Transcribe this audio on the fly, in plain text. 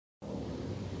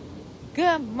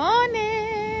Good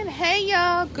morning. Hey,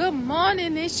 y'all. Good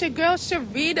morning. It's your girl,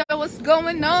 Sharita. What's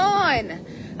going on?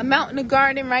 I'm out in the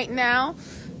garden right now.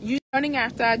 Morning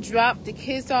after I drop the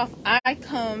kids off, I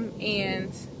come and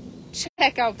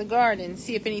check out the garden,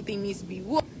 see if anything needs to be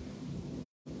wood.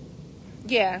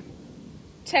 Yeah,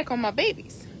 check on my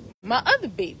babies, my other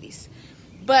babies.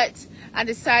 But I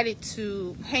decided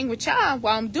to hang with y'all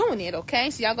while I'm doing it, okay?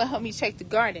 So y'all gonna help me check the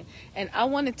garden. And I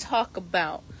want to talk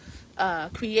about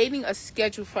creating a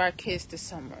schedule for our kids this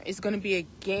summer. It's going to be a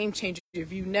game changer.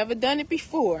 If you've never done it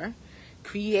before,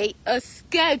 create a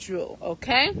schedule,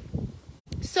 okay?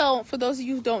 So for those of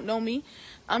you who don't know me,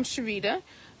 I'm Sharita,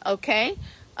 okay?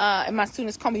 And my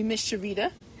students call me Miss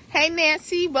Sharita. Hey,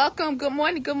 Nancy, welcome. Good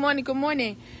morning, good morning, good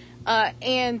morning.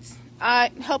 And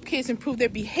I help kids improve their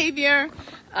behavior,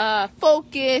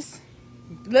 focus,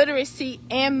 literacy,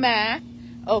 and math,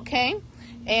 okay?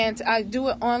 And I do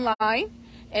it online.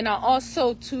 And I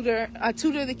also tutor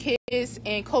the kids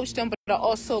and coach them, but I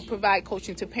also provide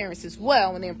coaching to parents as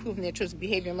well when they're improving their children's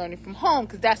behavior and learning from home,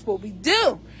 because that's what we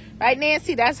do. Right,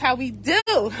 Nancy? That's how we do,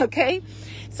 okay?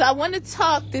 So I want to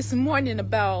talk this morning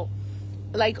about,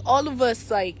 like, all of us,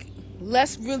 like,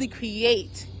 let's really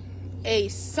create a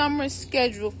summer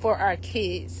schedule for our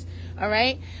kids, all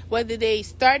right? Whether they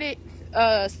started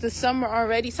the summer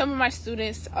already. Some of my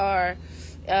students are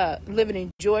living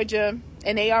in Georgia,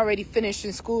 and they already finished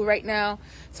in school right now.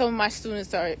 Some of my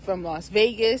students are from Las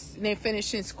Vegas, and they're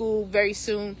finishing school very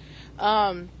soon.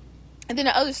 And then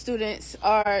the other students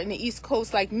are in the East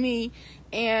Coast like me,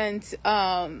 and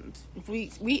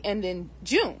we end in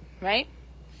June, right?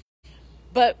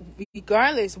 But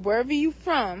regardless, wherever you're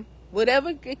from,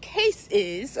 whatever the case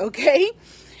is, okay,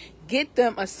 get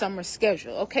them a summer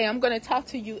schedule, okay? I'm going to talk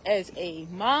to you as a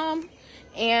mom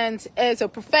and as a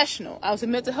professional. I was a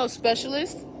mental health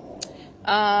specialist.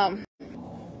 I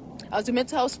was a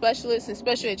mental health specialist and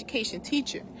special education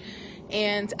teacher.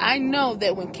 And I know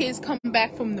that when kids come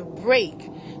back from the break,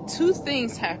 two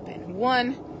things happen.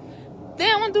 One, they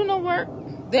don't want to do no work.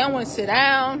 They don't want to sit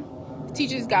down. The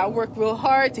teachers got to work real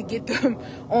hard to get them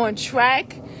on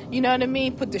track. You know what I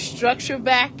mean? Put the structure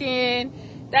back in.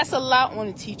 That's a lot on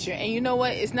the teacher. And you know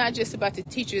what? It's not just about the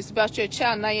teacher. It's about your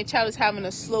child. Now your child is having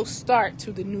a slow start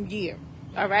to the new year.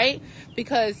 All right?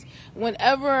 Because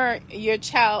whenever your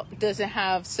child doesn't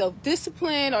have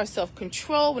self-discipline or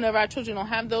self-control, whenever our children don't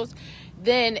have those,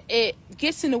 then it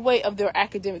gets in the way of their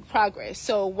academic progress.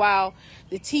 So while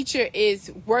the teacher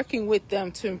is working with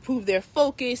them to improve their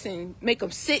focus and make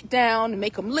them sit down and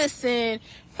make them listen,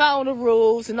 follow the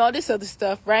rules and all this other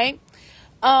stuff, right?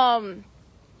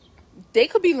 They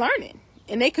could be learning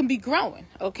and they can be growing,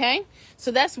 okay?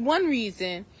 So that's one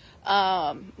reason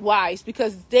why. It's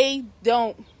because they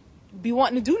don't be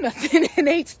wanting to do nothing and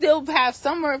they still have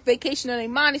summer vacation on their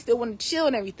mind. They still want to chill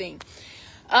and everything.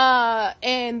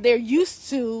 And they're used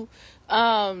to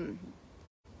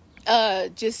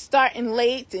just starting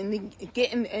late and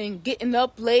getting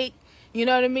up late. You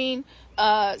know what I mean?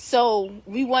 So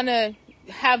we want to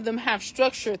have them have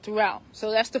structure throughout. So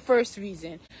that's the first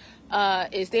reason.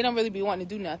 Is they don't really be wanting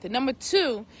to do nothing. Number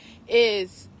two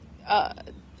is a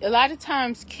lot of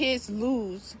times kids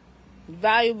lose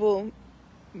valuable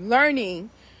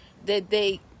learning that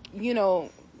they,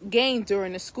 gain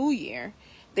during the school year.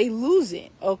 They lose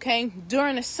it, okay,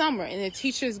 during the summer. And the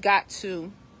teachers got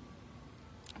to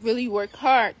really work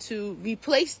hard to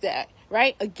replace that,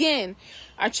 right? Again,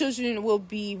 our children will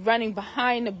be running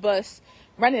behind the bus,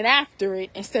 running after it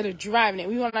instead of driving it.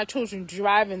 We want our children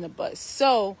driving the bus.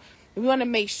 So we want to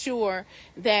make sure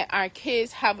that our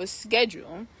kids have a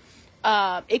schedule.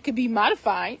 It could be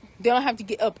modified. They don't have to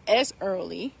get up as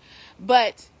early.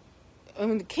 But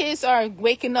when the kids are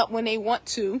waking up when they want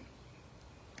to,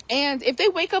 and if they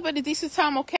wake up at a decent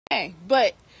time, okay.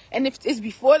 And if it's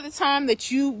before the time that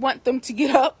you want them to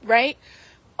get up, right?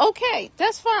 Okay,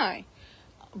 that's fine.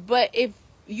 But if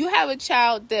you have a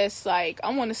child that's like,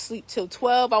 I want to sleep till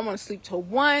 12, I want to sleep till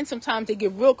 1. Sometimes they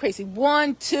get real crazy.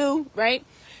 1, 2, right?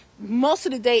 Most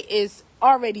of the day is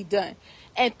already done.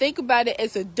 And think about it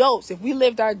as adults. If we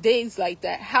lived our days like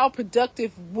that, how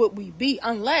productive would we be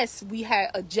unless we had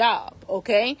a job,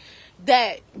 okay?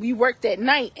 That we worked at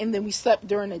night and then we slept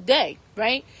during the day,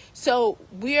 right? So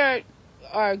we are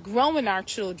growing our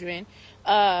children,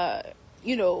 for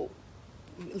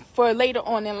later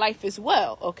on in life as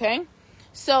well, okay?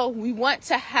 So we want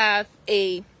to have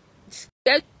a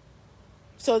schedule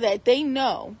so that they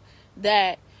know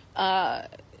that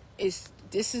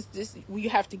you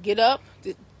have to get up.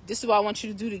 This is what I want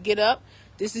you to do to get up.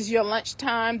 This is your lunch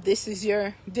time. This is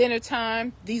your dinner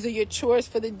time. These are your chores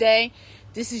for the day.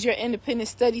 This is your independent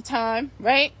study time,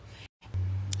 right?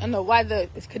 I don't know why the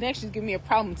connection's giving me a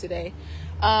problem today.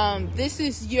 This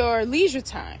is your leisure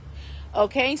time.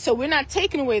 Okay, so we're not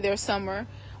taking away their summer.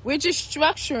 We're just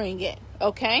structuring it.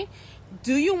 Okay,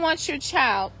 do you want your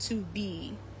child to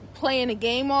be playing a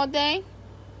game all day,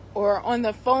 or on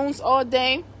their phones all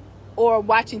day, or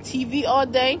watching TV all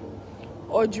day,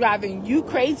 or driving you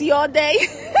crazy all day?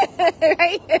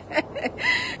 Right?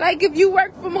 Like if you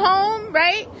work from home,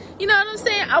 right? You know what I'm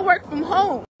saying? I work from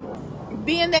home.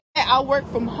 Being that I work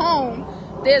from home,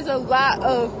 there's a lot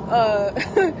of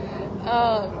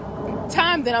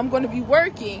time that I'm going to be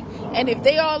working, and if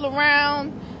they all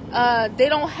around, they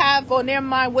don't have on their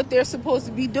mind what they're supposed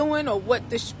to be doing, or what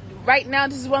right now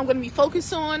this is what I'm going to be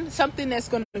focused on, something that's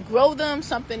going to grow them,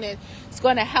 something that's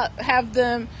going to have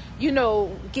them, you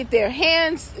know, get their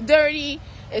hands dirty,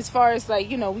 as far as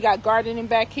like, you know, we got gardening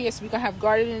back here, so we're going to have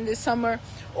gardening this summer,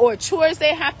 or chores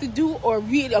they have to do, or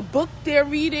read a book they're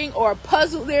reading, or a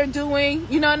puzzle they're doing,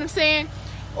 you know what I'm saying,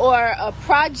 or a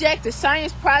project, a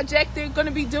science project they're going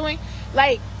to be doing.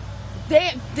 Like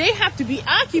they have to be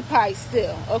occupied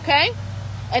still, okay?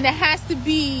 And it has to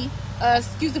be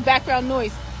excuse the background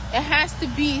noise, it has to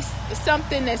be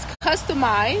something that's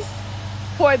customized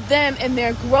for them and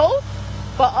their growth,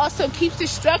 but also keeps the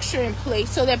structure in place,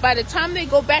 so that by the time they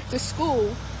go back to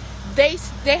school, they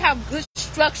have good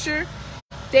structure.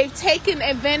 They've taken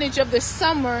advantage of the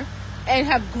summer and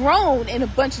have grown in a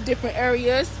bunch of different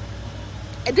areas.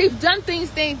 And they've done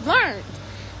things they've learned.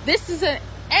 This is an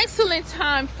excellent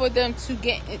time for them to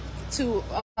get to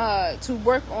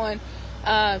work on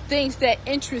things that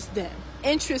interest them,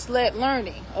 interest-led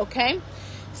learning. Okay,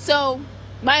 so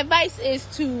my advice is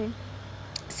to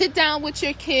sit down with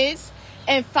your kids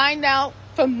and find out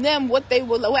from them what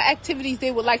activities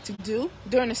they would like to do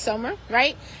during the summer,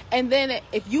 right? And then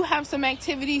if you have some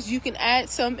activities, you can add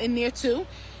some in there too.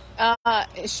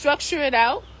 Structure it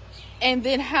out, and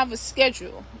then have a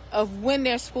schedule of when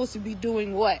they're supposed to be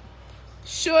doing what.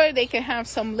 Sure, they can have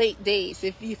some late days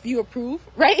if you approve,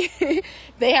 right?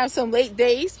 They have some late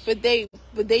days, but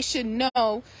they should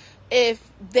know if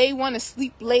they want to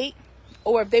sleep late,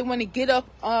 or if they want to get up,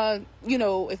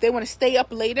 if they want to stay up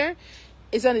later,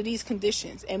 is under these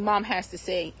conditions. And mom has to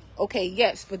say, okay,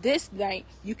 yes, for this night,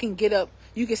 you can get up,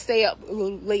 you can stay up a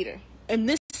little later. And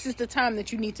this is the time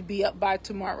that you need to be up by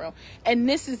tomorrow. And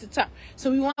this is the time.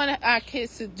 So we want our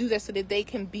kids to do that so that they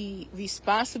can be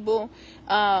responsible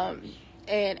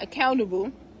and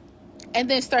accountable, and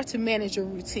then start to manage your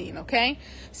routine, okay?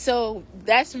 So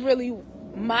that's really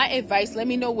my advice. Let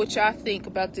me know what y'all think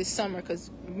about this summer, because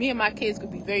me and my kids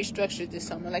could be very structured this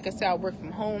summer. Like I said, I work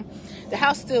from home. The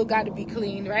house still got to be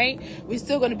clean, right? We're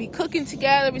still going to be cooking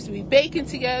together. We're still be baking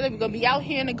together. We're going to be out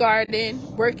here in the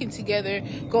garden, working together,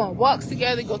 go on walks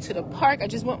together, go to the park. I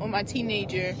just went with my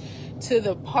teenager to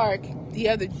the park the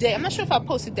other day. I'm not sure if I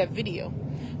posted that video,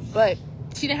 but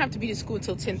she didn't have to be to school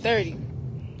until 10:30.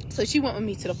 So she went with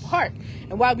me to the park.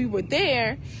 And while we were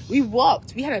there, we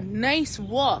walked. We had a nice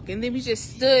walk. And then we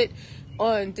just stood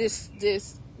on this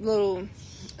little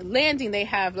landing they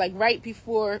have, like right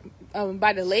before,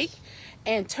 by the lake.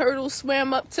 And turtles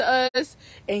swam up to us.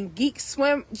 And geese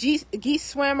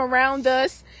swam around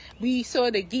us. We saw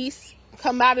the geese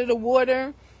come out of the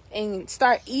water and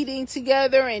start eating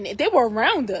together. And they were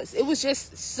around us. It was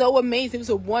just so amazing. It was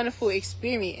a wonderful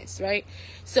experience, right?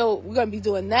 So we're going to be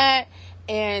doing that.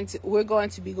 And we're going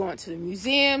to be going to the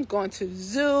museum, going to the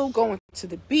zoo, going to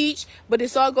the beach. But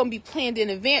it's all going to be planned in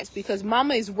advance because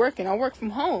mama is working. I work from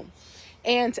home.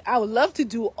 And I would love to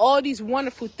do all these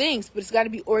wonderful things, but it's got to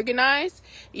be organized.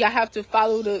 Y'all have to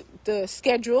follow the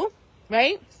schedule,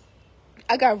 right?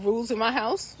 I got rules in my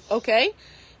house, okay?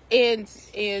 And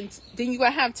then you're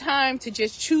going to have time to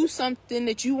just choose something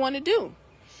that you want to do.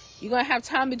 You're going to have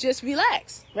time to just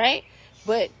relax, right?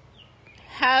 But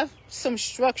have some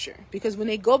structure, because when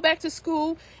they go back to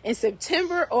school in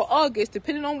September or August,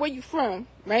 depending on where you're from,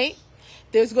 right,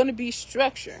 there's going to be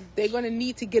structure. They're going to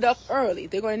need to get up early.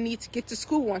 They're going to need to get to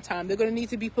school on time. They're going to need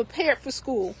to be prepared for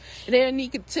school. And they're going to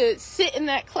need to sit in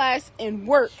that class and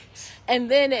work. And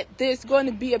then there's going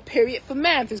to be a period for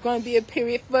math. There's going to be a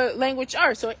period for language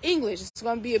arts or English. It's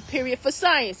going to be a period for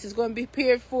science. It's going to be a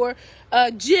period for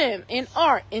gym and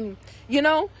art. And,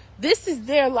 this is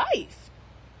their life.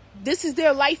 This is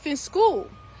their life in school.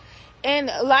 And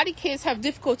a lot of kids have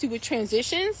difficulty with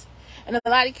transitions. And a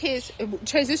lot of kids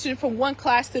transition from one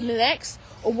class to the next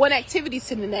or one activity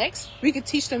to the next. We could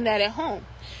teach them that at home.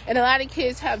 And a lot of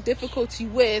kids have difficulty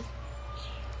with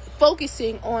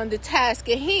focusing on the task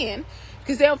at hand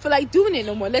because they don't feel like doing it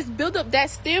no more. Let's build up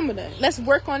that stamina. Let's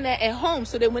work on that at home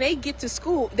so that when they get to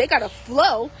school, they got a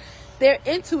flow. They're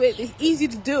into it. It's easy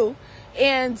to do.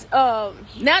 And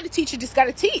now the teacher just got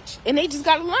to teach, and they just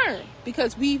got to learn,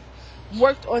 because we've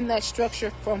worked on that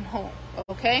structure from home.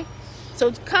 Okay,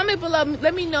 so comment below,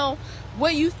 let me know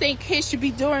what you think kids should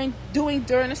be doing during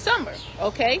the summer.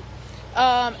 Okay,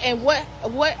 and what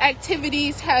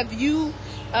activities have you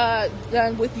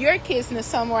done with your kids in the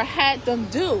summer, or had them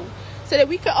do, so that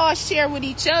we can all share with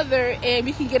each other and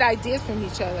we can get ideas from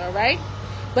each other. All right,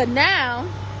 but now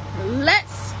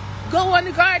let's go on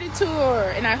the garden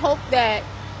tour, and I hope that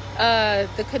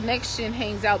the connection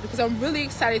hangs out, because I'm really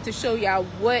excited to show y'all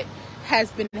what has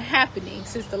been happening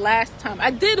since the last time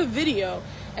I did a video,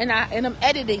 and I'm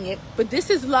editing it, but this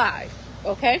is live.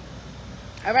 Okay,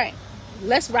 all right,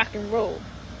 let's rock and roll.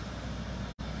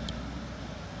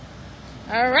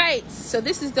 All right, so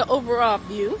this is the overall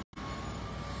view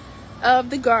of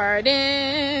the garden.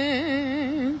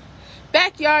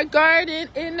 Backyard garden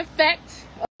in effect.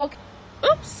 Okay.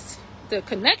 Oops, the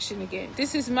connection again.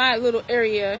 This is my little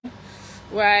area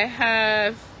where I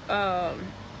have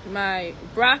my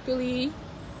broccoli,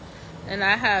 and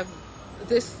I have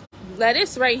this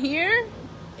lettuce right here,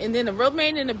 and then the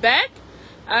romaine in the back.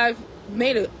 I've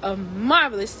made a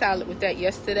marvelous salad with that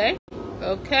yesterday.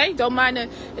 Okay, don't mind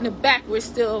in the back, we're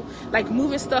still like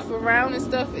moving stuff around and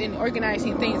stuff and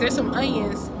organizing things. There's some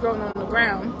onions growing on the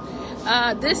ground.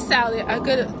 This salad,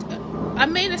 I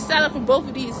made a salad for both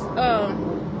of these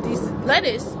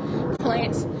lettuce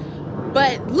plants,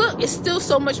 but look, it's still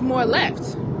so much more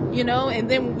left, you know. And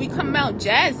then when we come out,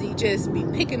 Jazzy just be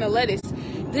picking the lettuce.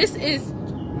 This is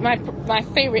my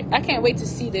favorite. I can't wait to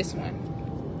see this one.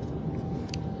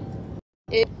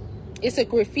 It's a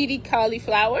graffiti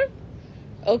cauliflower.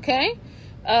 Okay,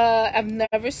 I've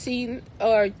never seen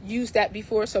or used that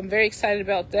before, so I'm very excited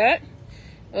about that.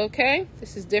 Okay,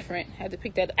 this is different. I had to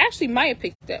pick that. Actually, Maya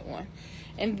picked that one.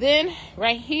 And then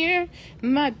right here,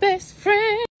 my best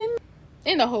friend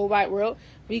in the whole wide world,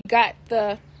 we got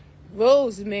the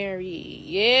rosemary.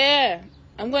 Yeah,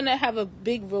 I'm gonna have a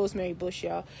big rosemary bush,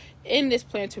 y'all. In this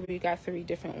planter, we got 3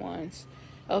 different ones.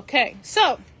 Okay,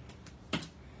 so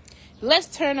let's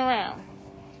turn around.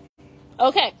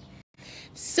 Okay,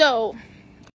 so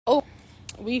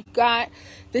we've got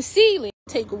the seedling.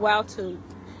 Take a while to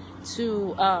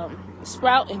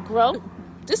sprout and grow.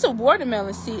 This is a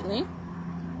watermelon seedling.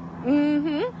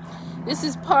 This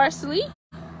is parsley,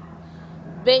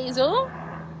 basil,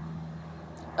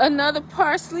 another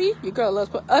parsley. Your girl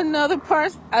loves another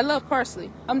parsley. I love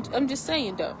parsley. I'm just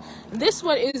saying though. This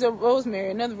one is a rosemary,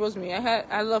 another rosemary.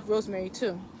 I love rosemary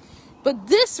too. But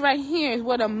this right here is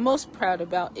what I'm most proud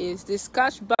about, is this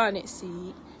Scotch bonnet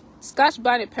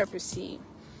pepper seed.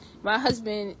 My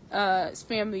husband's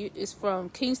family is from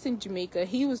Kingston, Jamaica.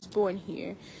 He was born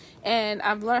here, and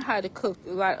I've learned how to cook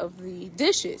a lot of the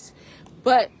dishes.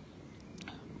 But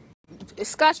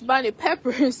Scotch bonnet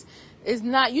peppers is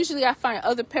not, usually I find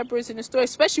other peppers in the store,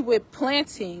 especially with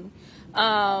planting.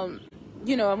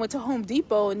 You know, I went to Home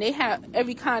Depot and they have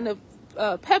every kind of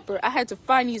pepper. I had to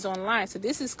find these online. So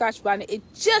this is Scotch bonnet. It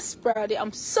just sprouted.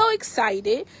 I'm so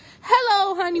excited.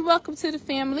 Hello, honey. Welcome to the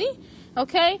family.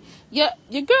 Okay, your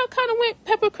girl kind of went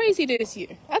pepper crazy this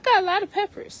year. I got a lot of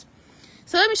peppers.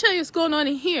 So let me show you what's going on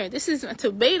in here. This is a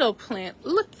tomato plant.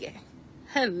 Look at,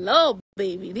 hello,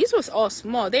 baby. These was all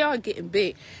small. They are getting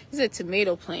big. This is a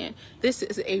tomato plant. This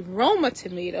is a Roma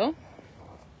tomato.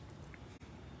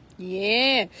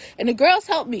 Yeah, and the girls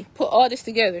helped me put all this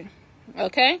together.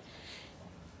 Okay,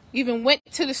 even went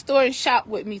to the store and shopped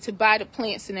with me to buy the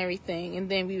plants and everything, and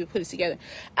then we would put it together.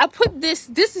 I put this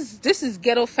is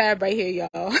ghetto fab right here,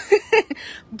 y'all.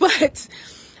 But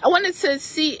I wanted to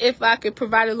see if I could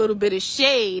provide a little bit of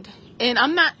shade, and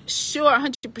I'm not sure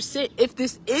 100% if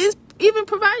this is even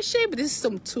providing shade, but this is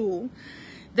some tool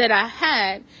that I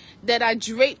had that I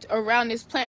draped around this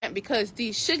plant, because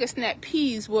these sugar snap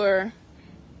peas were,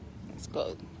 let's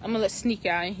go, I'm gonna let sneak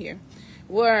out in here,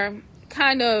 were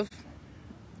kind of,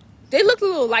 they looked a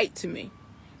little light to me.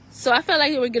 So I felt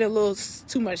like they were getting a little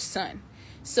too much sun.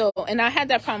 So, and I had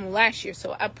that problem last year.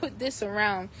 So I put this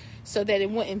around so that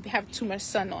it wouldn't have too much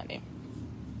sun on it.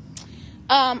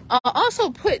 I also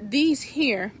put these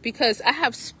here because I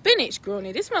have spinach growing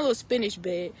in. This is my little spinach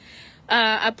bed.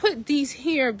 I put these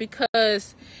here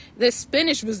because the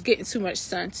spinach was getting too much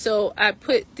sun. So I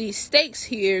put these stakes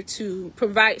here to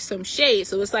provide some shade.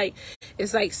 So it's like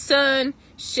sun,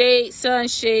 shade, sun,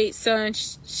 shade, sun,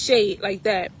 shade, like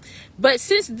that. But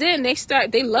since then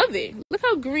they love it. Look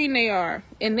how green they are,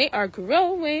 and they are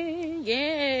growing.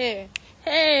 Yeah.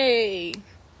 Hey,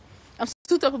 I'm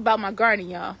stoked up about my garden,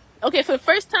 y'all. Okay, for the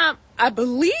first time, I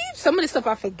believe some of the stuff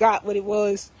I forgot what it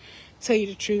was, to tell you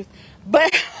the truth.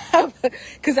 But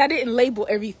because I didn't label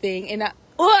everything, and I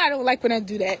don't like when I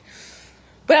do that.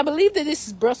 But I believe that this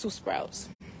is Brussels sprouts.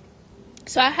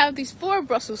 So I have these 4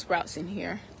 Brussels sprouts in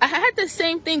here. I had the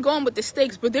same thing going with the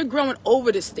steaks, but they're growing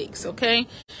over the steaks, okay?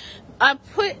 I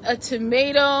put a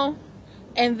tomato,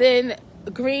 and then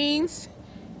greens,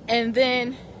 and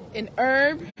then an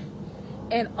herb,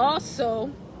 and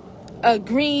also a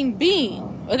green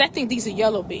bean. Well, I think these are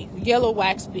yellow beans, yellow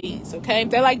wax beans, okay?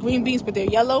 They're like green beans, but they're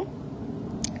yellow.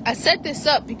 I set this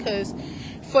up because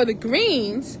for the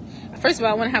greens, first of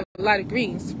all, I want to have a lot of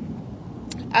greens.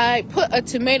 I put a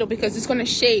tomato because it's going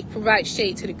to provide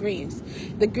shade to the greens.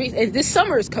 The greens, and this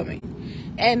summer is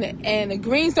coming, and the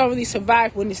greens don't really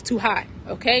survive when it's too hot.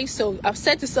 Okay, so I've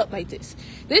set this up like this.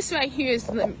 This right here is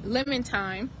lemon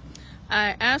thyme.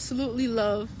 I absolutely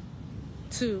love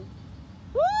to,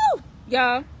 woo,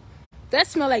 y'all, that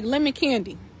smell like lemon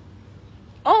candy.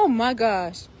 Oh my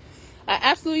gosh, I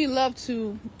absolutely love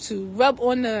to rub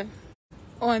on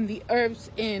the herbs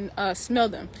and smell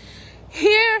them.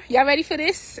 Here, y'all ready for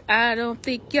this? I don't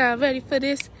think y'all ready for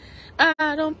this.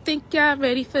 I don't think y'all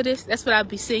ready for this. That's what I'll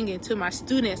be singing to my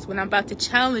students when I'm about to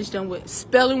challenge them with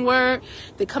spelling word.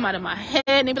 They come out of my head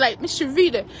and they be like, Miss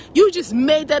Sharita, you just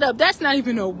made that up. That's not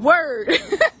even a word.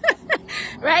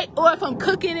 Right? Or if I'm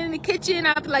cooking in the kitchen,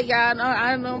 I'll be like, y'all,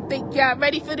 I don't think y'all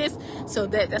ready for this. So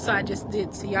that's what I just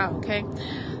did to y'all, okay?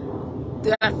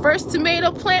 The first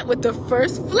tomato plant with the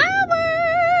first flowers.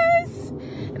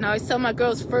 And I always tell my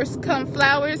girls, first come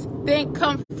flowers, then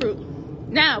come fruit.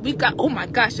 Now we got, oh my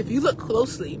gosh, if you look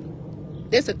closely,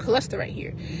 there's a cluster right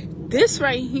here. This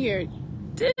right here,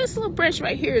 this little branch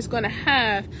right here is going to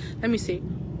have, let me see,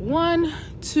 1,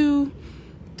 2,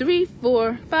 3,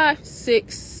 4, 5,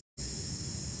 6,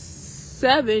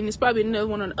 7. There's probably another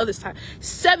one on the other side.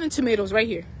 7 tomatoes right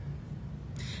here.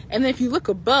 And then if you look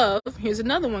above, here's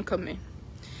another one coming.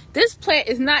 This plant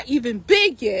is not even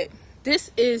big yet.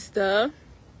 This is the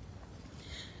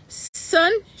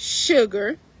Sun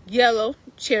Sugar Yellow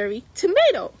Cherry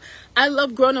Tomato. I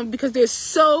love growing them because they're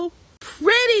so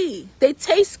pretty. They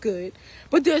taste good,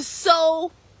 but they're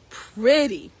so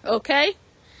pretty, okay?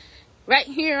 Right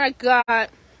here I got,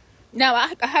 now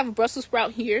I have a Brussels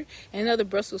sprout here and another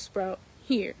Brussels sprout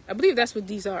here. I believe that's what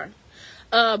these are.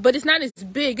 But it's not as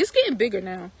big. It's getting bigger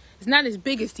now. It's not as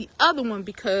big as the other one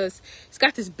because it's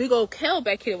got this big old kale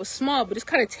back here that was small, but it's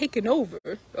kind of taken over,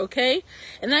 okay?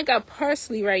 And I got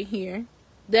parsley right here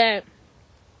that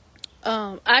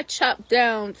I chopped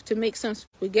down to make some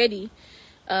spaghetti.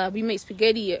 We made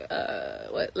spaghetti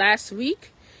last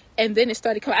week, and then it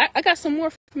started coming. I got some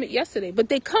more from it yesterday, but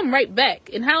they come right back.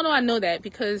 And how do I know that?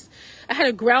 Because I had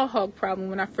a groundhog problem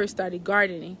when I first started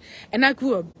gardening, and I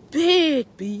grew a big,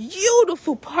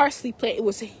 beautiful parsley plant. It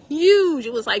was huge.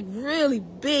 It was like really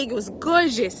big. It was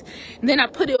gorgeous. And then I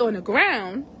put it on the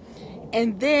ground,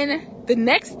 and then the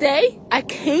next day I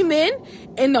came in,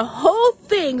 and the whole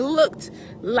thing looked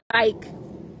like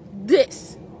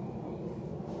this.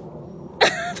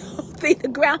 The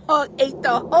groundhog ate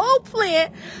the whole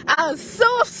plant. I was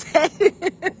so upset.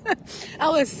 I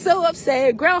was so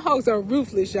upset. Groundhogs are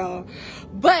ruthless, y'all.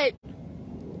 But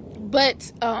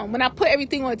when I put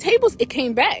everything on the tables, it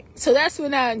came back. So that's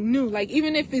when I knew, like,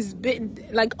 even if it's bitten,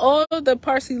 like all the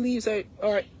parsley leaves are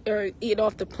eat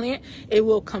off the plant, it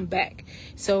will come back.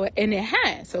 So, and it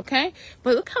has, okay?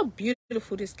 But look how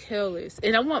beautiful this kale is.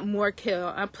 And I want more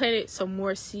kale. I planted some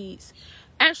more seeds.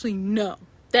 Actually, no.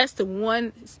 That's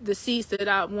the seeds that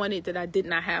I wanted that I did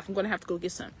not have. I'm going to have to go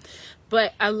get some.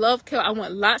 But I love kale. I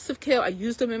want lots of kale. I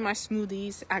use them in my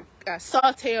smoothies. I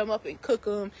saute them up and cook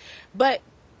them. But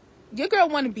your girl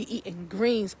want to be eating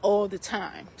greens all the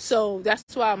time. So that's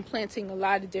why I'm planting a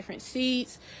lot of different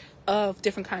seeds of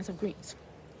different kinds of greens.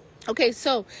 Okay,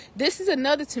 so this is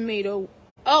another tomato.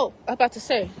 Oh, I'm about to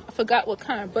say, I forgot what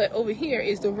kind. But over here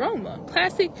is the Roma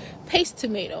classic paste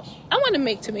tomato. I want to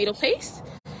make tomato paste.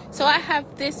 So I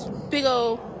have this big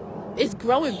old, it's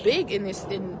growing big in this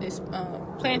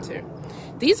planter.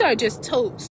 These are just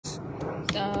totes,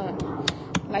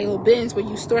 like little bins where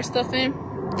you store stuff in.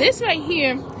 This right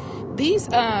here, these,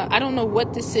 I don't know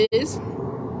what this is.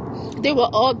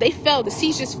 They fell, the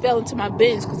seeds just fell into my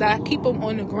bins because I keep them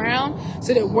on the ground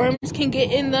so that worms can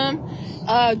get in them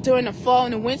during the fall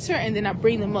and the winter, and then I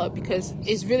bring them up because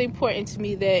it's really important to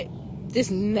me that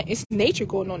it's nature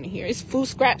going on in here. It's food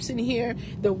scraps in here.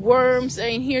 The worms are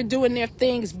in here doing their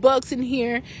things. Bugs in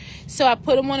here. So I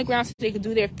put them on the ground so they can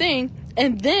do their thing.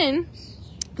 And then,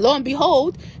 lo and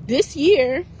behold, this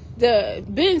year, the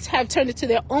bins have turned into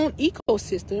their own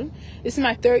ecosystem. This is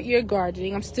my 3rd year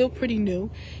gardening. I'm still pretty new.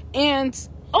 And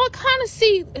all kind of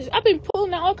seeds, I've been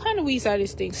pulling out all kind of weeds out of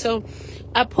this thing. So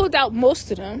I pulled out most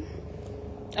of them.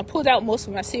 I pulled out most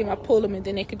of them. I see them, I pull them, and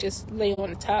then they could just lay on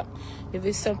the top if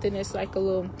it's something that's like a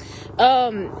little.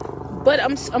 But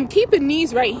I'm keeping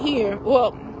these right here.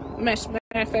 Well, matter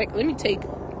of fact, let me take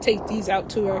these out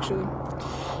too, actually.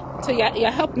 So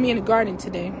y'all helped me in the garden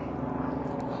today.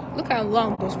 Look how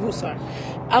long those roots are.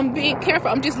 I'm being careful.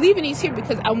 I'm just leaving these here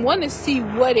because I want to see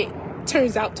what it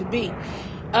turns out to be.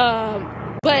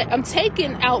 But I'm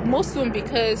taking out most of them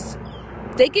because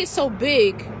they get so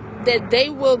big that they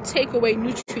will take away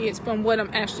nutrients from what I'm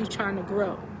actually trying to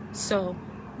grow. So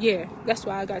yeah, that's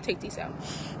why I gotta take these out.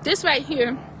 This right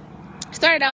here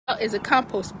started out as a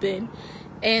compost bin,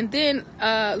 and then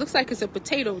looks like it's a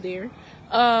potato there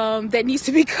that needs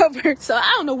to be covered. So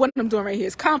I don't know what I'm doing right here.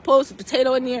 It's compost, a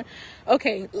potato in there.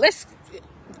 Okay, let's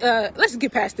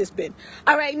get past this bin.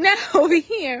 All right, now over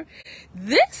here,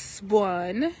 this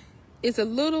one is a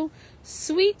little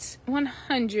Sweet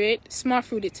 100 small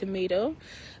fruited tomato.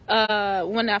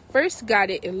 When I first got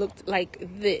it, it looked like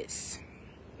this.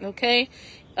 Okay,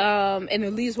 and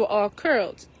the leaves were all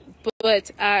curled, but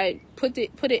I put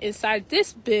it inside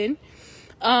this bin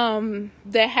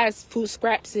that has food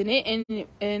scraps in it,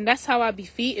 and that's how I be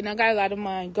feeding. I got a lot of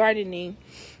my gardening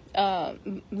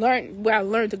where I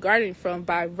learned the gardening from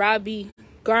by Robbie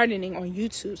Gardening on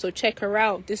YouTube. So check her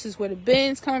out. This is where the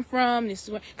bins come from. This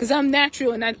is where, because I'm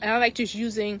natural, and I like just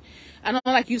using, I don't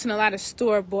like using a lot of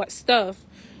store-bought stuff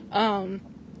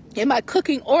in my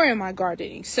cooking or in my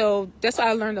gardening. So that's why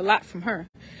I learned a lot from her.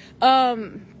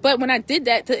 But when I did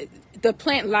that, the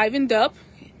plant livened up,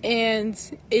 and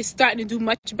it's starting to do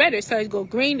much better. It started to go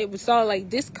green. It was all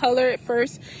like this color at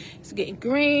first. It's getting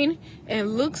green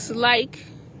and looks like,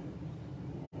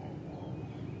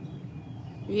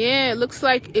 yeah, it looks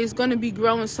like it's going to be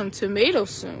growing some tomatoes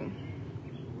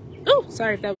soon. Oh,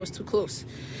 sorry if that was too close.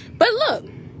 But look,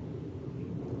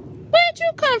 where'd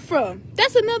you come from?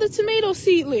 That's another tomato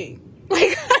seedling.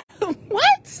 Like,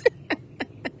 what?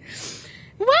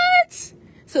 What?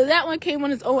 So that one came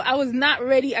on its own. I was not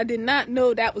ready. I did not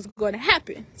know that was going to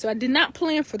happen. So I did not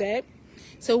plan for that.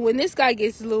 So when this guy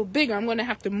gets a little bigger, I'm going to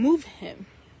have to move him.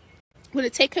 I'm going to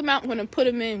take him out. I'm going to put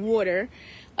him in water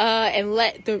and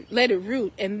let it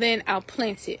root. And then I'll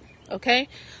plant it. Okay?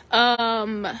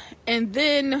 And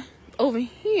then over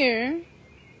here,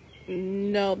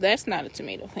 no, that's not a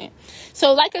tomato plant.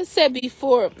 So like I said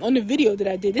before on the video that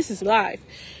I did, this is live.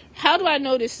 How do I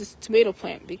know this is a tomato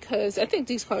plant? Because I think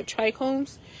these are called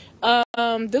trichomes.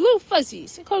 The little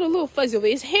fuzzies. They're called a little fuzzy.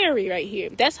 It's hairy right here.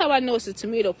 That's how I know it's a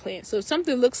tomato plant. So if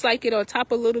something looks like it on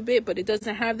top a little bit, but it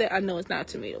doesn't have that, I know it's not a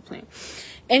tomato plant.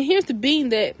 And here's the bean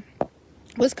that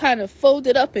was kind of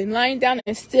folded up and lying down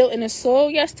and still in the soil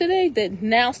yesterday that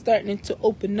now starting to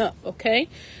open up, okay?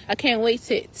 I can't wait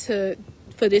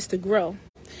for this to grow.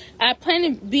 I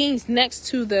planted beans next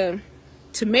to the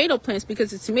tomato plants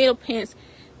because the tomato plants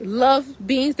love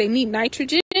beans. They need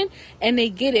nitrogen, and they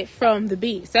get it from the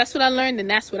beans. That's what I learned, and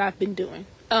that's what I've been doing.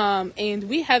 And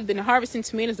we have been harvesting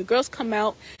tomatoes. The girls come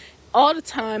out all the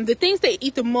time. The things they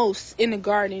eat the most in the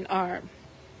garden are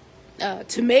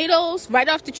tomatoes right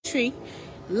off the tree,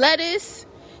 lettuce,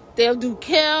 they'll do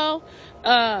kale,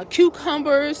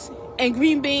 cucumbers, and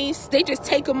green beans. They just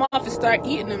take them off and start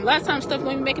eating them. A lot of times stuff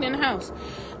don't even make it in the house.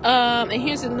 And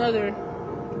here's another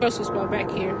Brussels sprout back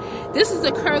here. This is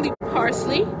a curly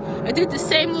parsley. I did the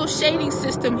same little shading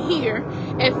system here.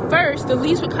 At first, the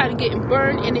leaves were kind of getting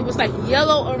burned, and it was like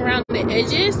yellow around the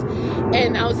edges.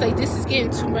 And I was like, this is getting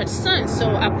too much sun.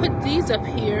 So I put these up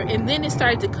here, and then it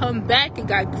started to come back. It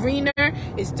got greener.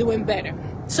 It's doing better.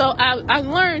 So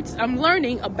I'm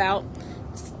learning about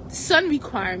sun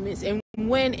requirements and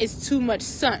when it's too much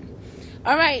sun.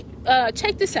 All right,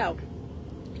 check this out.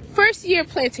 First year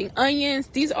planting onions.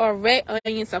 These are red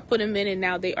onions. I put them in, and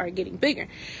now they are getting bigger.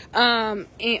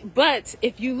 But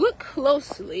if you look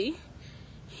closely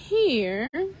here,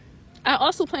 I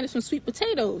also planted some sweet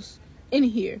potatoes in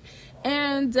here,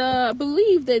 and I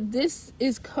believe that this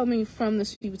is coming from the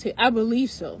sweet potato. I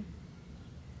believe so.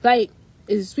 Like,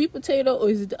 is it sweet potato or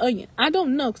is it the onion? I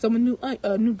don't know, because I'm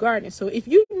a new gardener. So if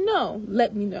you know,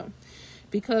 let me know,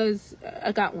 because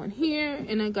I got one here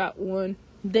and I got one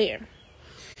there.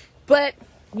 But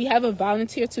we have a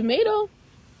volunteer tomato,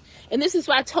 and this is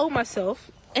why I told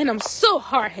myself, and I'm so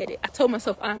hard-headed, I told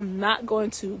myself I'm not going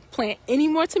to plant any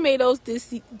more tomatoes,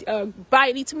 buy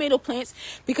any tomato plants,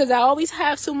 because I always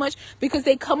have so much, because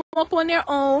they come up on their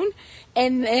own,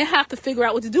 and I have to figure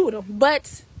out what to do with them.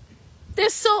 But they're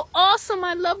so awesome.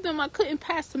 I love them. I couldn't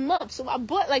pass them up. So I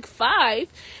bought like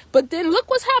 5, but then look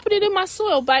what's happening in my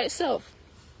soil by itself.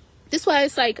 That's why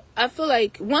it's like, I feel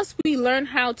like once we learn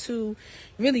how to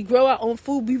really grow our own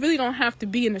food, we really don't have to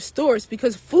be in the stores,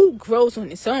 because food grows on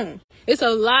its own. It's a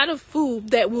lot of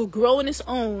food that will grow on its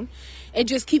own and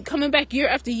just keep coming back year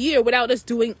after year without us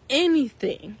doing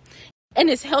anything. And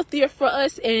it's healthier for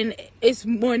us, and it's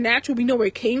more natural. We know where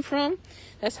it came from.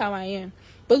 That's how I am.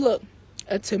 But look,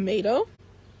 a tomato.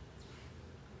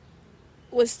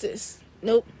 What's this?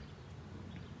 Nope.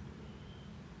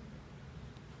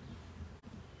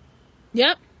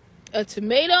 Yep, a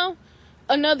tomato,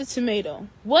 another tomato.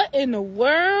 What in the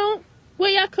world?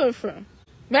 Where y'all come from?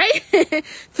 Right?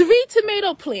 3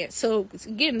 tomato plants. So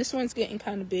again, this one's getting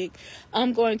kind of big.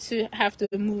 I'm going to have to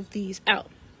move these out.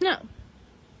 No.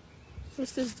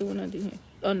 What's this doing under here?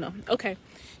 Oh no. Okay.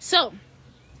 So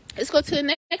let's go to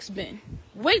the next bin.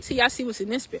 Wait till y'all see what's in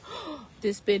this bin.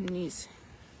 This bin needs,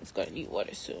 it's going to need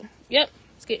water soon. Yep.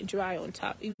 It's getting dry on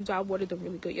top. Even though I watered them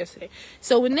really good yesterday.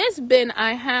 So in this bin,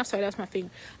 I have, sorry, that's my finger.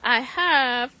 I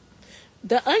have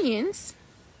the onions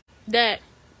that,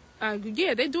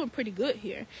 yeah, they're doing pretty good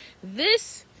here.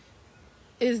 This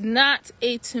is not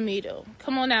a tomato.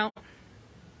 Come on out.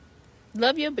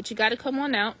 Love you, but you got to come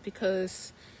on out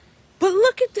because, but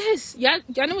look at this. Y'all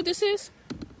know what this is?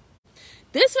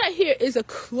 This right here is a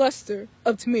cluster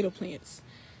of tomato plants.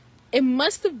 It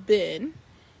must have been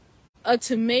a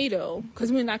tomato,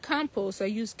 because when I compost, I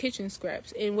use kitchen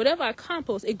scraps, and whatever I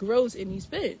compost, it grows in these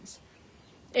bins.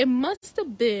 It must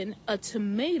have been a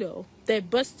tomato that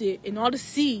busted, and all the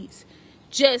seeds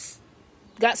just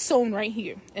got sown right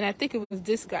here. And I think it was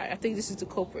this guy. I think this is the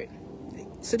culprit.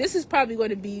 So this is probably going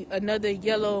to be another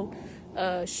yellow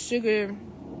sugar,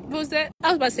 what was that? I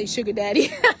was about to say sugar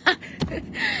daddy.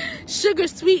 Sugar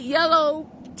sweet yellow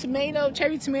tomato,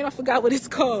 cherry tomato, I forgot what it's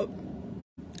called.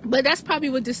 But that's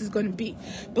probably what this is going to be.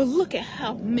 But look at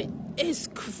how many. It's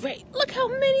great. Look how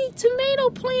many tomato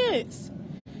plants.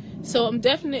 So I'm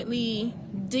definitely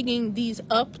digging these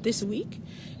up this week.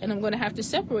 And I'm going to have to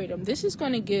separate them. This is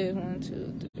going to give 1,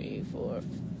 2, 3, 4,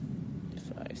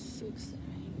 5, 6, 7,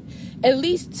 8. At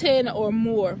least 10 or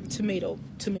more tomato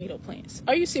plants.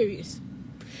 Are you serious?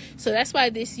 So that's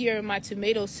why this year in my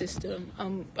tomato system,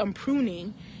 I'm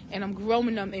pruning and I'm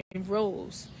growing them in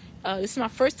rows. This is my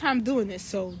first time doing this,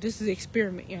 so this is an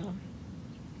experiment, you know.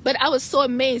 But I was so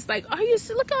amazed, like,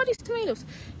 look at all these tomatoes.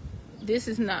 This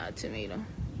is not a tomato.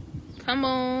 Come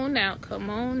on out, come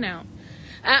on out.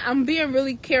 I'm being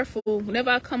really careful.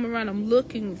 Whenever I come around, I'm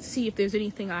looking to see if there's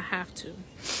anything I have to.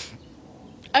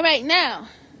 All right, now,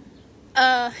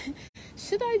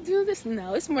 should I do this?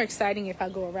 No, it's more exciting if I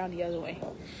go around the other way.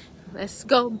 Let's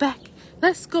go back.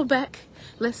 Let's go back.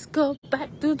 Let's go back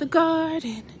through the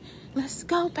garden. Let's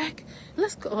go back.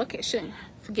 Let's go. Okay, shouldn't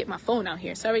forget my phone out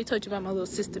here. So I already told you about my little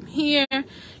system here.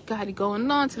 Got it going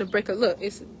on to the breaker. Look,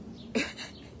 it's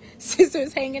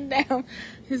scissors hanging down.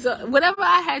 Whatever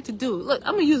I had to do. Look,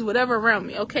 I'm going to use whatever around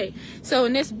me. Okay, so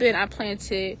in this bin, I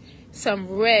planted some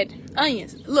red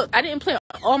onions. Look, I didn't plant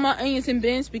all my onions in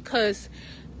bins because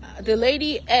the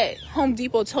lady at Home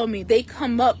Depot told me they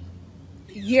come up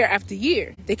year after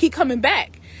year. They keep coming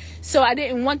back. So I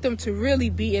didn't want them to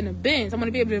really be in the bins. I'm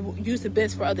going to be able to use the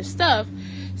bins for other stuff.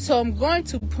 So I'm going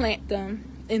to plant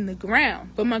them in the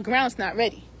ground. But my ground's not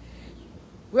ready.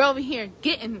 We're over here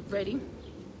getting ready.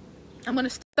 I'm going to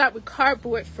start with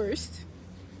cardboard first.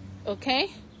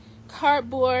 Okay?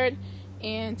 Cardboard.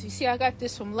 And you see, I got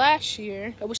this from last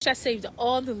year. I wish I saved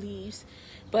all the leaves.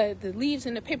 But the leaves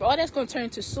and the paper, all that's going to turn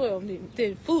into soil.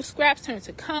 The food scraps turn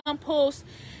to compost.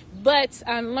 But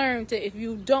I learned that if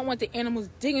you don't want the animals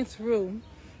digging through,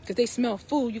 because they smell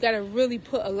food, you got to really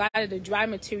put a lot of the dry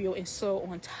material and soil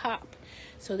on top.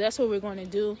 So that's what we're going to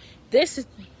do. This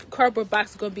cardboard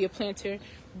box is going to be a planter.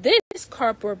 This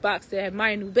cardboard box that had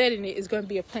my new bed in it is going to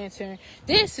be a planter.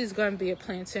 This is going to be a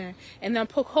planter. And then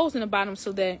poke holes in the bottom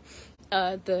so that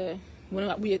when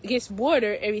it gets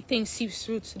water, everything seeps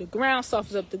through to the ground,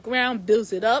 softens up the ground,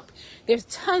 builds it up. There's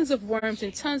tons of worms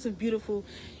and tons of beautiful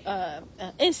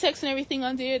insects and everything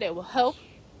under there that will help.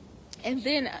 And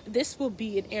then this will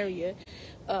be an area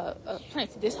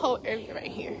planted. This whole area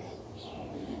right here.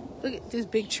 Look at this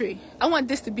big tree. I want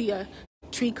this to be a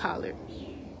tree collard,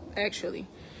 actually.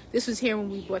 This was here when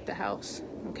we bought the house,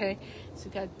 okay? So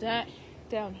we got that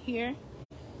down here.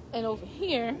 And over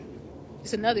here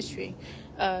is another tree.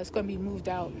 It's going to be moved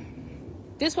out.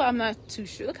 This one I'm not too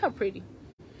sure. Look how pretty.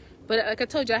 But like I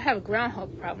told you, I have a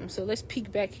groundhog problem. So let's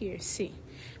peek back here and see.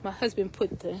 My husband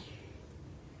put the...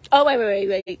 Oh,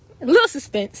 wait. A little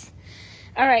suspense.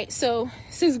 All right, so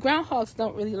since groundhogs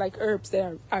don't really like herbs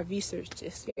that I researched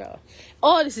this, y'all.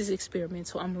 All this is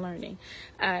experimental. I'm learning.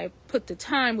 I put the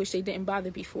thyme, which they didn't bother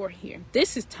before here.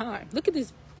 This is thyme. Look at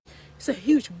this It's a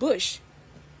huge bush.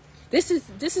 This is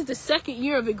the second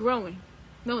year of it growing.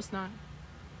 No, it's not.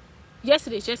 Yes,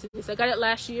 it is. Yes, it is. I got it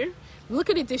last year. Look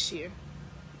at it this year.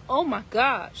 Oh my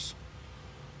gosh.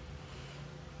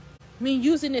 Me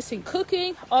using this in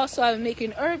cooking. Also, I'm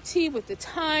making herb tea with the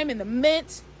thyme and the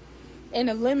mint and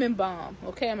the lemon balm.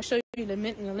 Okay, I'm going to show you the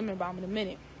mint and the lemon balm in a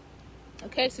minute.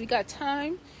 Okay, so we got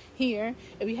thyme here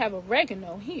and we have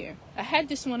oregano here. I had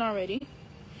this one already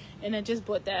and I just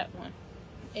bought that one.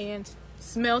 And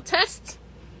smell test.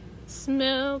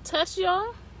 Smell test,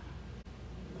 y'all.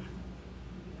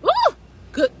 Woo!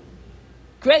 Good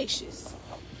gracious.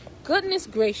 Goodness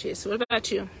gracious. What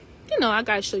about you? You know, I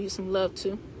gotta show you some love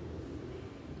too.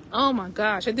 Oh my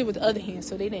gosh. I did with the other hand,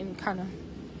 so they didn't kind of...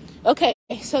 Okay,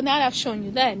 so now that I've shown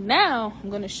you that, now I'm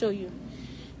gonna show you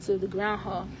the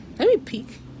groundhog. Let me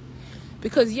peek.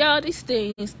 Because y'all, these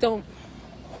things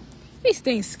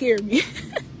scare me.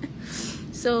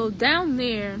 So down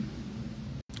there,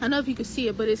 I don't know if you can see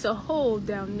it, but it's a hole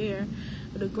down there.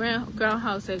 The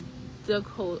groundhogs have dug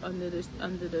hole under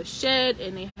the shed,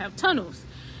 and they have tunnels,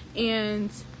 and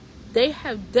they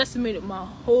have decimated my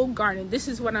whole garden. This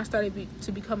is when I started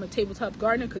to become a tabletop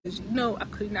gardener, because you know I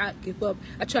could not give up.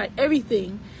 I tried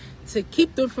everything to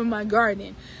keep them from my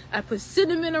garden. I put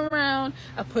cinnamon around.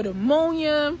 I put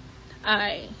ammonia.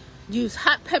 I used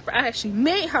hot pepper. I actually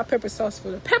made hot pepper sauce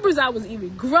for the peppers I was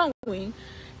even growing,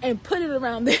 and put it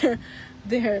around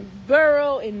their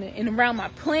burrow and around my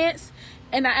plants.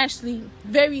 And I actually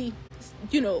I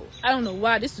don't know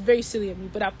why, this is very silly of me,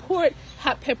 but I poured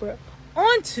hot pepper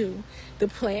onto the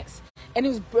plants, and it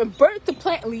was burnt the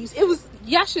plant leaves. It was,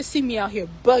 y'all should see me out here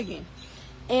bugging,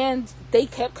 and they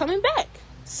kept coming back.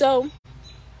 So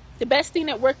the best thing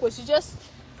that worked was to just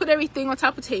put everything on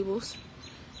top of tables,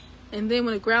 and then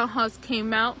when the groundhogs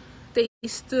came out, they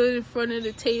stood in front of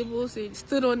the tables. They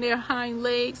stood on their hind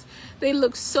legs. They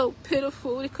looked so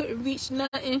pitiful. They couldn't reach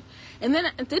nothing. And then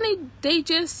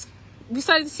we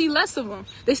started to see less of them.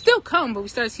 They still come, but we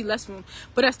started to see less of them.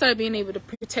 But I started being able to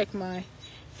protect my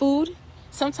food.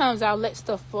 Sometimes I'll let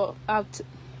stuff fall.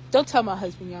 Don't tell my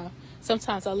husband, y'all.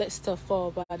 Sometimes I'll let stuff fall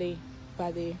by their.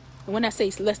 And when I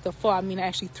say let stuff fall, I mean I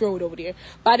actually throw it over there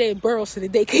by their burrow so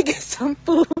that they can get some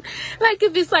food. Like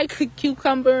if it's like a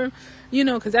cucumber,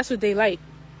 because that's what they like.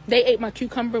 They ate my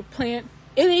cucumber plant.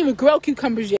 It didn't even grow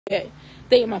cucumbers yet.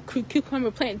 They ate my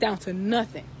cucumber plant down to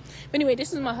nothing. But anyway,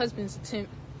 this is my husband's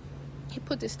attempt. He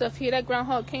put this stuff here. That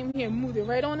groundhog came here and moved it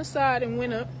right on the side and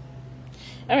went up.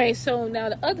 All right, so now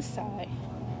the other side.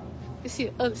 You see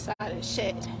the other side of the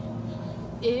shed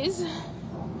is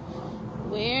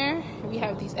where we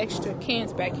have these extra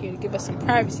cans back here to give us some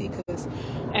privacy, because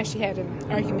I actually had an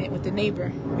argument with the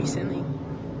neighbor recently.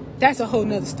 That's a whole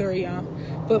nother story, y'all.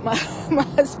 But my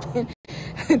husband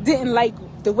didn't like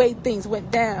the way things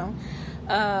went down.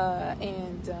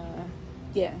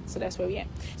 Yeah, so that's where we at.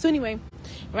 So anyway,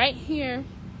 right here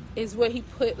is what he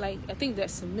put, like, I think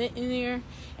that's cement in there,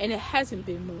 and it hasn't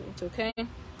been moved, okay?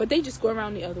 But they just go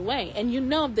around the other way. And you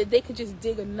know that they could just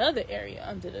dig another area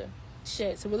under the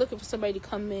shed. So we're looking for somebody to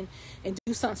come in and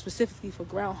do something specifically for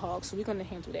groundhogs. So we're going to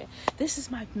handle that. This is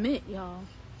my mint, y'all.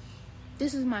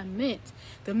 This is my mint.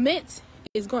 The mint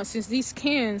is going, since these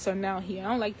cans are now here, I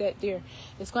don't like that there.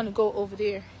 It's going to go over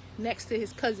there next to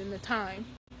his cousin, the thyme.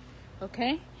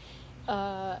 Okay?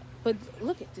 But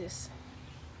look at this.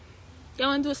 Y'all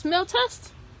want to do a smell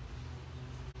test?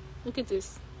 Look at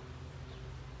this.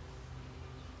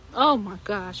 Oh my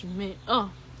gosh, mint.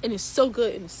 Oh, and it's so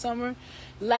good in the summer.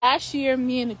 Last year,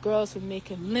 me and the girls were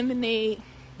making lemonade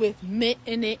with mint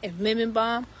in it and lemon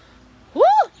balm. Woo!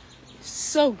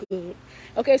 So good.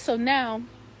 Okay, so now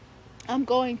I'm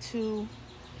going to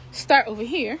start over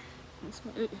here.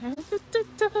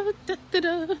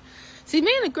 See,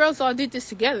 me and the girls all did this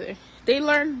together. They're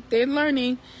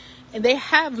learning, and they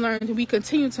have learned, and we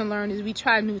continue to learn as we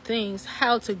try new things.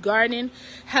 How to garden,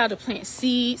 how to plant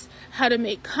seeds, how to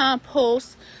make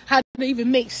compost, how to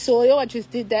even make soil. I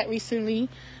just did that recently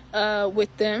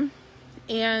with them.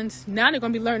 And now they're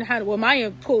going to be learning how to, well,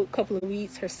 Maya pulled a couple of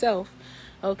weeds herself.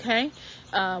 Okay.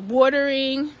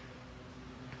 Watering,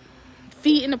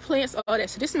 feeding the plants, all that.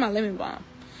 So this is my lemon balm.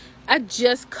 I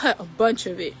just cut a bunch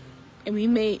of it, and we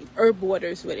made herb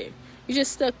waters with it. We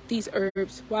just stuck these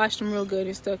herbs, washed them real good,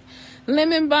 and stuck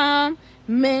lemon balm,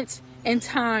 mint, and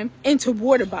thyme into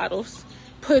water bottles.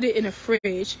 Put it in a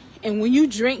fridge. And when you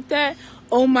drink that,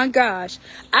 oh my gosh,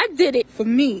 I did it for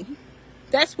me.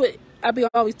 That's what I be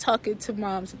always talking to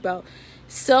moms about.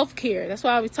 Self-care. That's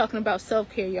why I was talking about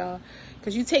self-care, y'all.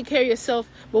 Because you take care of yourself.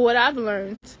 But what I've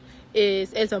learned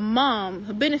is, as a mom,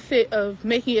 the benefit of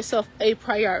making yourself a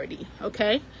priority,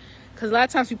 okay? Because a lot of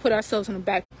times we put ourselves on the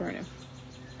back burner.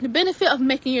 The benefit of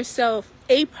making yourself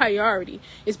a priority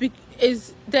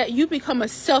is that you become a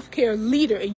self-care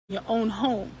leader in your own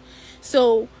home.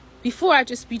 So before, I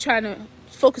just be trying to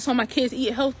focus on my kids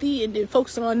eating healthy and then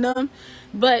focusing on them,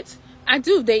 but I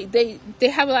do. They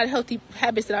have a lot of healthy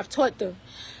habits that I've taught them.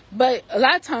 But a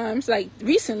lot of times, like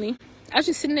recently, I was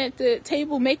just sitting at the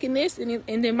table making this, and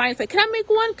then Maya's like, "Can I make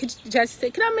one?" Jesse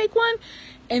said, "Can I make one?"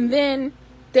 And then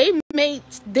they made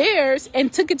theirs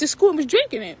and took it to school and was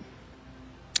drinking it.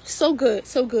 So good,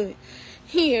 so good.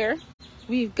 Here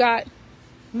we've got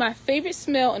my favorite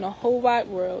smell in the whole wide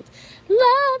world,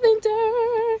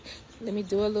 lavender. Let me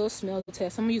do a little smell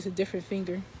test. I'm gonna use a different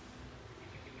finger.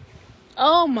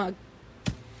 Oh my,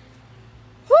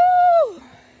 whoo,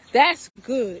 that's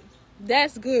good.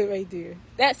 That's good right there.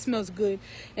 That smells good.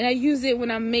 And I use it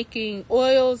when I'm making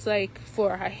oils, like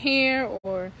for our hair,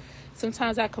 or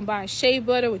sometimes I combine shea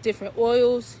butter with different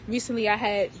oils. Recently I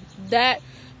had that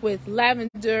with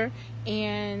lavender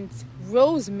and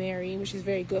rosemary, which is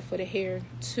very good for the hair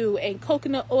too, and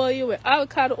coconut oil and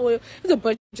avocado oil. There's a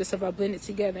bunch of stuff I blended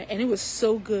together, and it was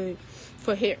so good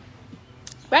for hair.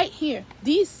 Right here,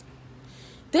 this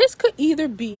could either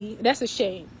be, that's a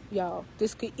shame, y'all,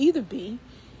 this could either be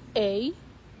a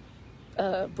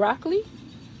broccoli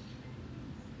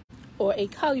or a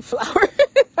cauliflower.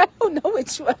 I don't know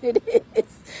which one it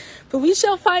is, but we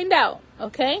shall find out.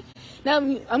 Okay, now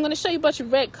I'm going to show you a bunch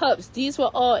of red cups. These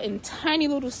were all in tiny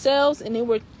little cells, and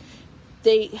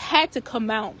they had to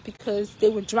come out because they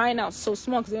were drying out so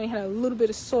small because they only had a little bit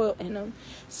of soil in them.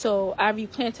 So I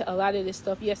replanted a lot of this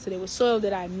stuff yesterday with soil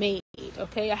that I made.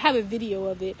 Okay, I have a video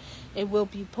of it and we'll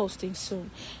be posting soon.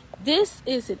 This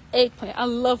is an eggplant. I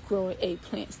love growing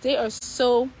eggplants. They are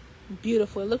so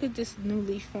beautiful. Look at this new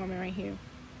leaf forming right here.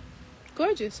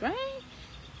 Gorgeous, right?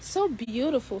 So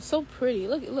beautiful, so pretty.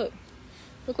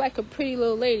 Look like a pretty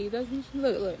little lady, doesn't it?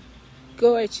 Look,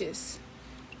 gorgeous.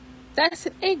 That's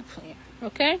an eggplant.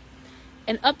 Okay,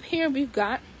 and up here we've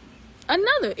got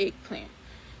another eggplant.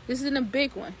 This is a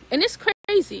big one, and it's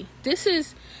crazy. This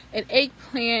is an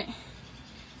eggplant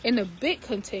in a big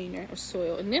container of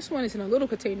soil, and this one is in a little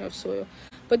container of soil.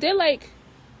 But they're like,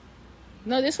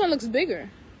 no, this one looks bigger.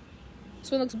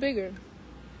 This one looks bigger.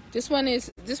 This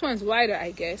one's wider,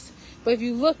 I guess. But if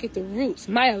you look at the roots,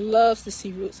 Maya loves to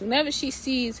see roots. Whenever she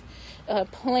sees a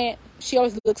plant, she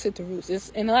always looks at the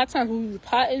roots. And a lot of times when we're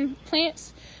potting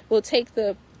plants, we'll take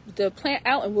the plant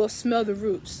out and we'll smell the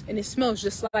roots, and it smells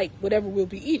just like whatever we'll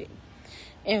be eating.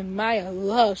 And Maya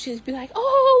loves, she'll be like,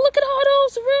 "Oh, look at all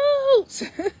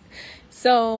those roots."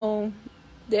 So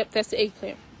yep, that's the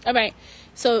eggplant. All right,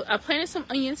 so I planted some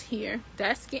onions here.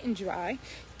 That's getting dry.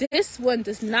 This one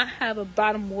does not have a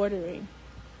bottom watering.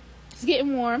 It's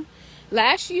getting warm.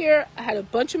 Last year I had a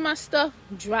bunch of my stuff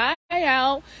dry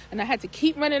out, and I had to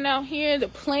keep running out here.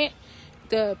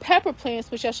 The pepper plants,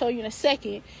 which I'll show you in a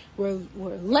second, were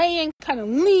laying, kind of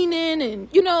leaning, and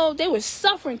they were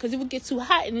suffering because it would get too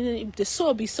hot, and then the soil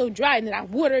would be so dry, and then I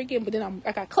water again. But then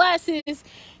I got classes,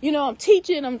 I'm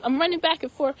teaching, I'm running back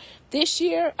and forth. This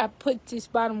year I put this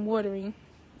bottom watering,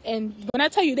 and when I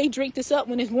tell you they drink this up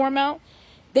when it's warm out,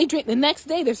 they drink the next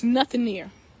day. There's nothing there.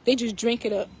 They just drink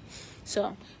it up.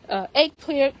 So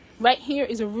eggplant. Right here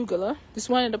is arugula. This is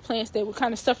one of the plants that were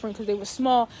kind of suffering because they were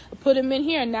small. I put them in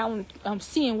here, and now I'm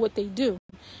seeing what they do.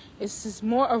 This is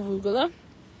more arugula.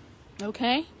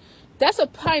 Okay, that's a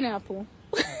pineapple.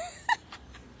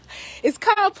 It's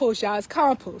compost, y'all. It's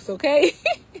compost, okay?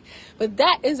 But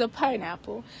that is a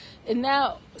pineapple. And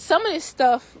now some of this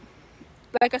stuff,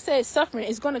 like I said, suffering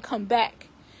is going to come back.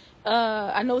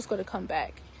 I know it's going to come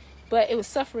back, but it was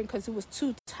suffering because it was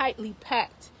too tightly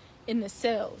packed in the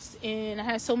cells, and I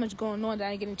had so much going on that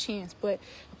I didn't get a chance. But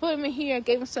I put them in here,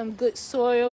 gave them some good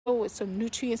soil with some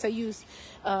nutrients. I used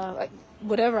like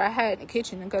whatever I had in the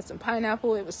kitchen. I got some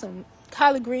pineapple, it was some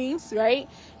collard greens, right?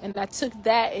 And I took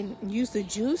that and used the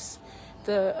juice,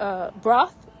 the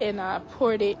broth, and I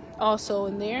poured it also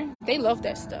in there. They love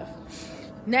that stuff.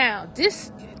 Now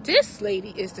this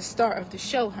lady is the star of the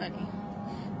show, honey.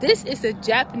 This is a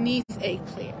Japanese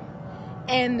eggplant,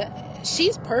 and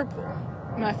she's purple,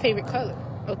 my favorite color.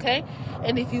 Okay,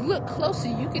 and if you look closer,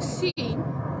 you can see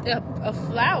a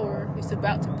flower is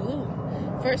about to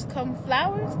bloom. First come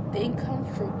flowers, then come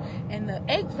fruit, and the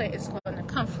eggplant is going to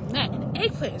come from that. And the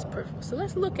eggplant is purple. So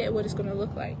let's look at what it's going to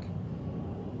look like.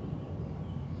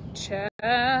 Child,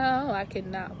 I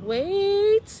cannot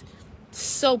wait.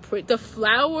 So pretty. The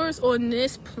flowers on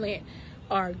this plant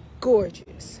are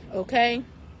gorgeous. Okay,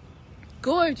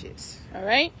 gorgeous. All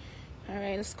right,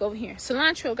 let's go over here.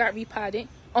 Cilantro got repotted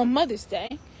on Mother's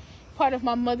Day. Part of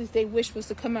my Mother's Day wish was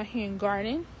to come out here and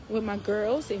garden with my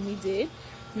girls, and we did.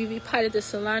 We repotted the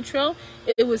cilantro.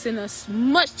 It was in a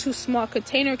much too small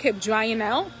container. It kept drying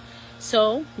out.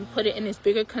 So we put it in this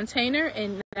bigger container,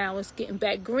 and now it's getting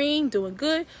back green, doing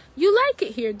good. You like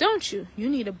it here, don't you? You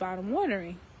need a bottom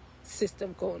watering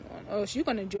system going on, or else you're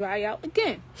going to dry out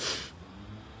again.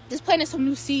 Just planted some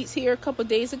new seeds here a couple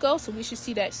days ago, so we should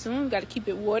see that soon. We got to keep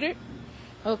it watered.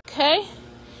 Okay.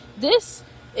 This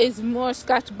is more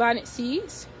Scotch bonnet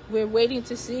seeds. We're waiting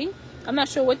to see. I'm not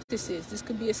sure what this is. This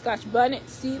could be a Scotch bonnet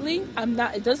seedling.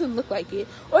 It doesn't look like it.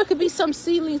 Or it could be some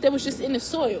seedlings that was just in the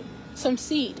soil. Some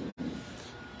seed.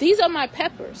 These are my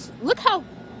peppers. Look how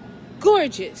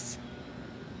gorgeous.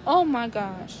 Oh my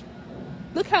gosh.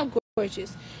 Look how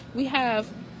gorgeous. We have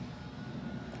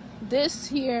this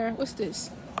here. What's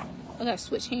this? I gotta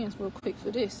switch hands real quick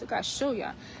for this. I gotta show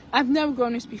y'all. I've never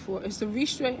grown this before. It's the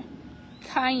Ristre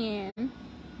Cayenne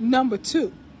number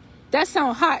 2. That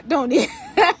sound hot, don't it?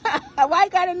 Why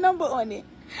got a number on it?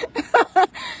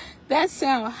 That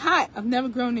sound hot. I've never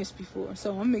grown this before,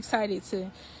 so I'm excited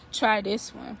to try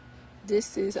this one.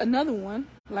 This is another one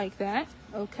like that.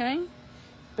 Okay,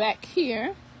 back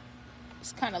here,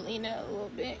 it's kind of leaning a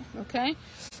little bit. Okay,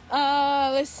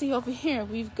 let's see over here.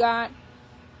 We've got.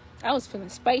 I was feeling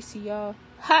spicy, y'all.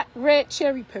 Hot red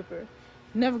cherry pepper.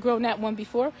 Never grown that one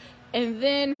before. And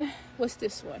then what's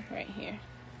this one right here?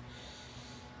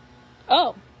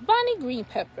 Oh, Bonnie green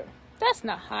pepper. That's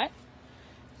not hot.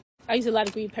 I use a lot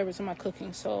of green peppers in my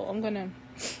cooking, so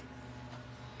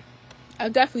I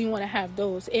definitely want to have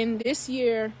those. And this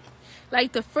year,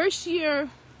 like the first year,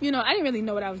 I didn't really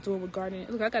know what I was doing with gardening.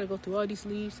 Look, I got to go through all these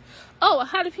leaves. Oh, a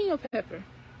jalapeno pepper.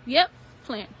 Yep,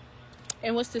 plant.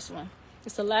 And what's this one?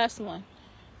 It's the last one.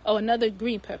 Oh, another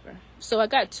green pepper. So I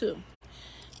got 2.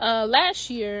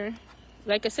 Last year,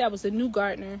 like I said, I was a new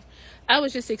gardener. I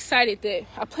was just excited that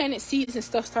I planted seeds and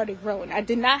stuff started growing. I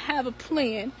did not have a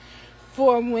plan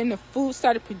for when the food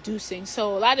started producing.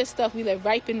 So a lot of stuff we let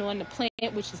ripen on the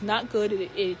plant, which is not good.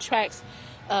 It attracts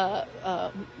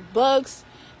bugs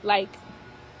like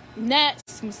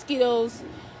gnats, mosquitoes.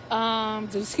 The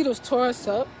mosquitoes tore us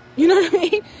up. You know what I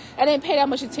mean? I didn't pay that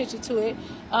much attention to it.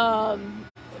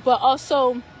 But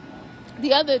also,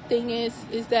 the other thing is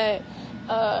that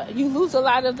you lose a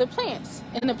lot of the plants,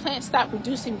 and the plants stop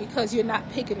producing because you're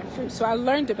not picking the fruit. So I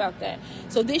learned about that.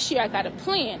 So this year I got a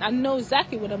plan. I know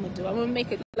exactly what I'm gonna do. I'm gonna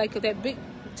make it like that big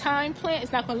thyme plant.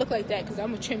 It's not gonna look like that because I'm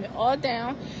gonna trim it all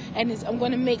down, and I'm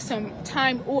gonna make some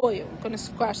thyme oil. I'm gonna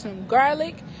squash some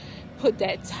garlic, put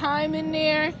that thyme in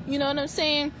there. You know what I'm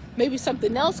saying? Maybe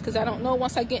something else, because I don't know.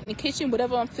 Once I get in the kitchen,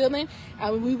 whatever I'm feeling,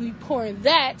 I will be pouring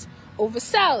that over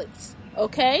salads.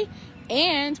 Okay.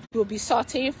 And we'll be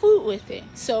sauteing food with it.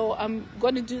 So I'm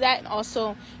going to do that, and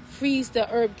also freeze the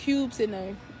herb cubes in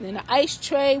an ice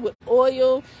tray with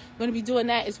oil. I'm going to be doing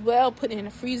that as well. Put it in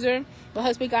the freezer. My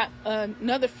husband got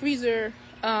another freezer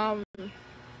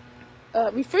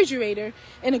refrigerator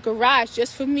in a garage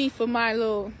just for me, for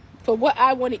what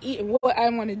I want to eat and what I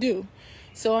want to do.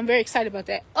 So I'm very excited about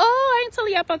that. Oh, I ain't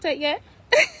telling y'all about that yet.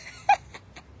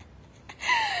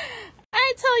 I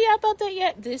ain't telling y'all about that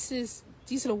yet.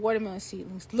 These are the watermelon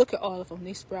seedlings. Look at all of them.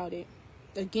 They sprouted.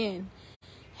 Again,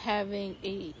 having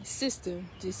a system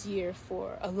this year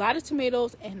for a lot of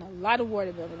tomatoes and a lot of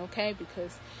watermelon, okay?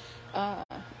 Because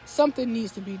something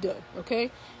needs to be done, okay?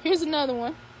 Here's another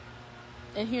one.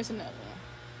 And here's another one.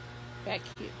 Back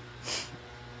here.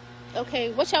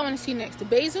 Okay, what y'all want to see next? The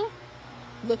basil.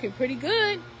 Looking pretty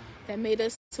good. That made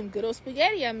us some good old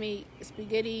spaghetti. I made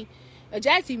spaghetti.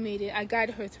 Jazzy made it. I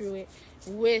guided her through it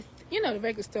with, the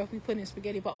regular stuff we put in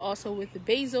spaghetti, but also with the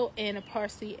basil and the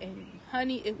parsley and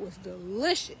honey. It was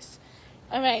delicious.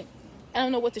 All right. I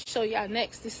don't know what to show y'all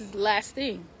next. This is the last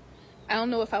thing. I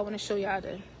don't know if I want to show y'all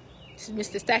the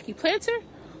Mr. Stacky planter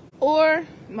or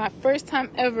my first time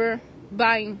ever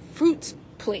buying fruit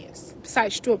plants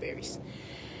besides strawberries.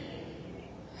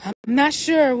 I'm not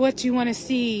sure what you want to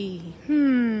see.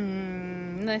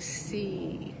 Let's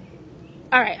see.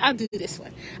 All right, I'll do this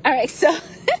one. All right, so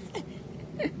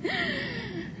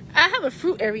I have a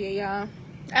fruit area, y'all.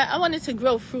 I wanted to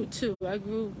grow fruit too. I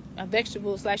grew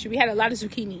vegetables last year. We had a lot of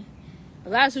zucchini, a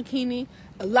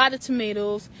lot of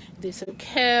tomatoes. Did some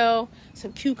kale,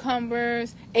 some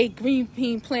cucumbers, a green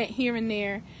bean plant here and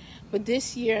there. But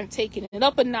this year I'm taking it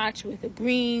up a notch with the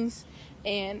greens,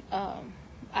 and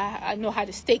I know how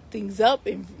to stake things up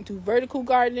and do vertical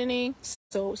gardening.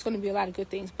 So it's going to be a lot of good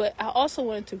things. But I also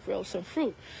wanted to grow some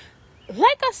fruit.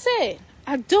 Like I said,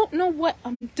 I don't know what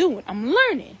I'm doing. I'm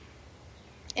learning.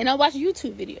 And I watch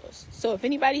YouTube videos. So if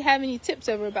anybody have any tips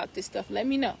ever about this stuff, let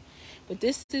me know. But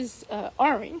this is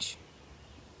orange.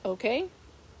 Okay.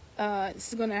 This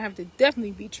is going to have to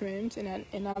definitely be trimmed.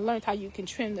 And I learned how you can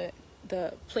trim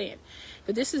the plant.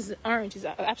 But this is oranges.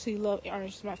 I absolutely love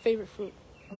oranges. It's my favorite fruit.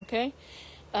 Okay,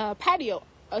 patio.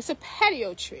 It's a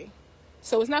patio tree,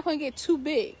 so it's not going to get too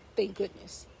big. Thank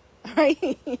goodness. All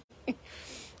right.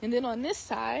 And then on this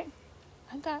side,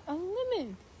 I got a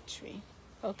lemon tree.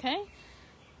 Okay,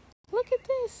 look at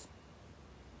this.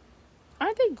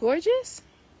 Aren't they gorgeous?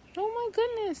 Oh my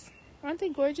goodness. Aren't they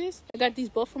gorgeous? I got these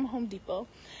both from Home Depot.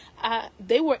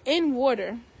 They were in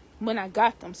water when I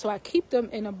got them, so I keep them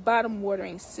in a bottom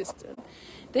watering system.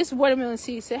 This watermelon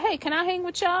seed said, hey, can I hang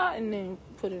with y'all? And then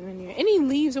put it in there. Any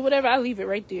leaves or whatever, I leave it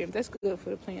right there. That's good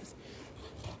for the plants.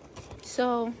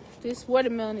 So this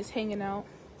watermelon is hanging out.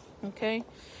 Okay.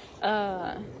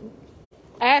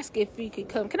 Ask if we could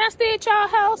come. Can I stay at y'all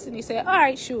house? And he said, all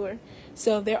right, sure.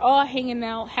 So they're all hanging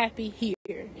out happy here.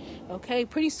 Okay,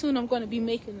 pretty soon I'm going to be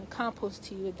making a compost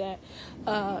tea with that,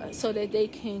 so that they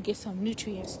can get some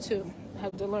nutrients too. I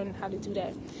have to learn how to do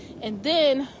that. And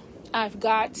then I've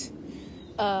got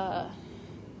a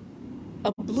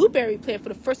blueberry plant for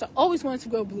the first. I always wanted to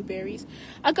grow blueberries.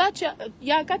 I got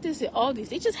I got this at Aldi's.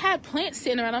 They just had plants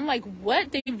sitting around. I'm like,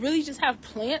 what? They really just have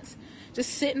plants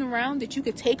just sitting around that you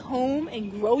could take home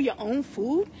and grow your own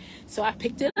food? So I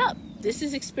picked it up. This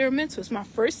is experimental. It's my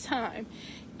first time.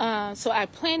 So I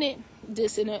planted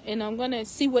this and I'm going to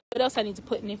see what else I need to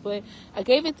put in it. But I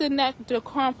gave it the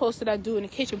compost that I do in the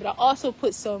kitchen. But I also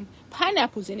put some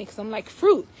pineapples in it because I'm like,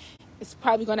 fruit. It's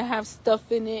probably going to have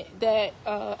stuff in it that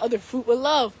other fruit will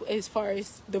love as far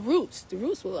as the roots. The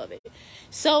roots will love it.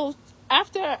 So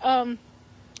after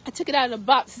I took it out of the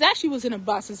box. It actually was in a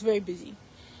box. It's very busy.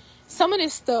 Some of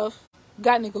this stuff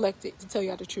got neglected, to tell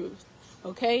y'all the truth.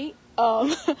 Okay?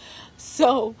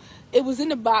 So it was in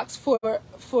the box for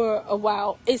a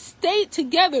while. It stayed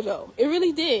together though. It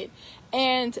really did.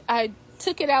 And I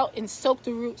took it out and soaked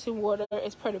the roots in water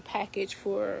as part of the package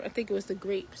for, I think it was the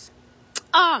grapes.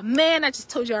 Oh man, I just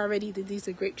told you already that these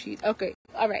are grape trees. Okay,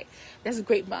 all right. That's a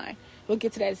grapevine. We'll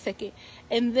get to that in a second.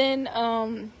 And then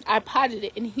I potted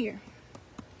it in here.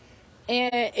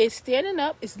 And it's standing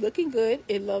up. It's looking good.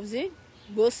 It loves it.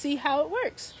 We'll see how it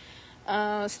works.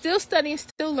 Still studying,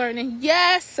 still learning.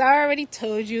 Yes, I already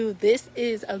told you this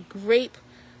is a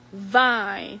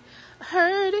grapevine.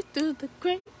 Heard it through the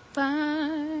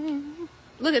grapevine.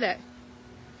 Look at that.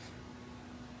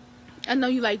 I know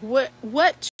you like,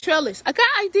 what trellis? I got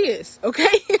ideas, okay?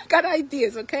 I got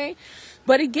ideas, okay?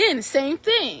 But again, same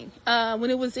thing. When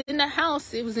it was in the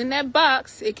house, it was in that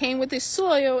box. It came with the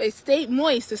soil. It stayed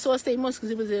moist. The soil stayed moist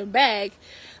because it was in a bag.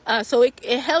 So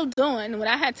it held on. And when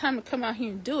I had time to come out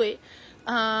here and do it,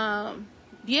 yeah,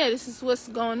 this is what's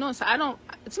going on. So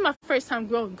it's my first time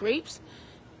growing grapes.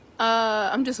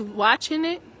 I'm just watching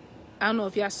it. I don't know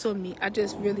if y'all saw me. I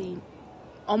just really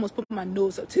almost put my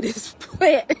nose up to this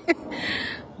plant.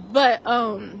 But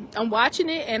I'm watching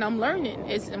it and I'm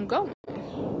learning as I'm going.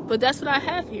 But that's what I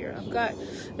have here. I've got,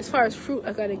 as far as fruit,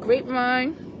 I've got a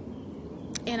grapevine,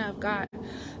 and I've got and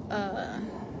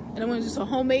I'm going to do some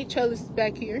homemade trellis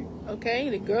back here. Okay,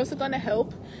 the girls are going to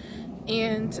help,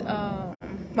 and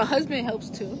my husband helps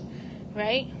too,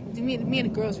 right? Me and the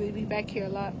girls really be back here a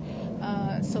lot.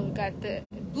 So we got the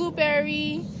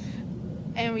blueberry,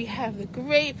 and we have the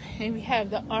grape, and we have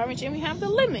the orange, and we have the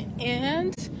lemon,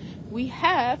 and we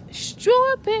have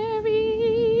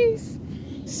strawberries.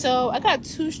 So I got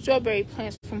 2 strawberry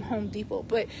plants from Home Depot.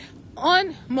 But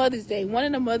on Mother's Day, one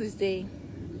of the Mother's Day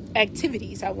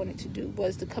activities I wanted to do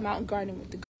was to come out and garden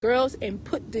with the girls and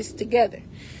put this together.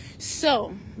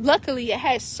 So luckily it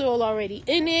had soil already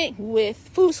in it, with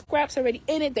food scraps already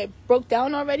in it that broke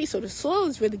down already. So the soil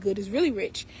is really good. It's really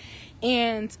rich.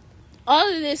 And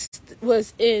all of this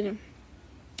was in,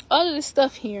 all of this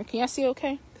stuff here. Can y'all see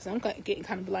okay? Because I'm getting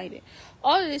kind of blinded.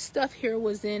 All of this stuff here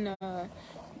was in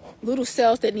little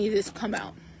cells that needed to come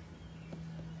out.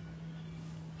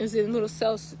 It was in little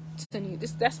cells to need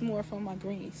this. That's more from my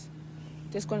greens.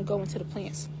 That's going to go into the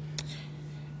plants.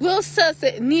 Little cells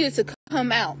that needed to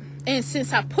come out. And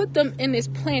since I put them in this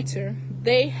planter,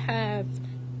 they have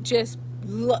just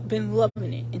been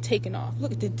loving it and taking off.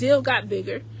 Look, the dill got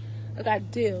bigger. I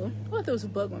got dill. I thought there was a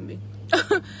bug on me.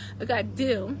 I got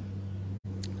dill.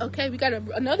 Okay, we got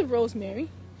another rosemary.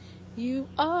 You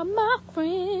are my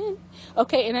friend.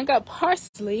 Okay, and I got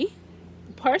parsley.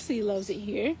 Parsley loves it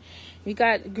here. We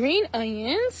got green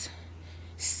onions,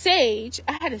 sage.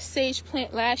 I had a sage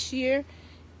plant last year.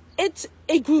 It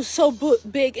grew so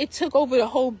big. It took over the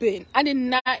whole bin. I did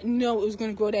not know it was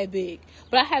going to grow that big.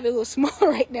 But I have it a little small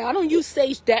right now. I don't use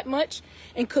sage that much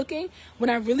in cooking. When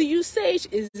I really use sage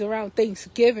is around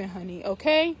Thanksgiving, honey.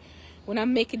 Okay? When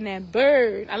I'm making that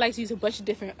bird, I like to use a bunch of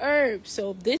different herbs.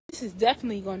 So this is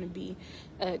definitely going to be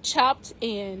chopped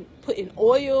and put in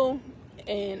oil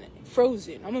and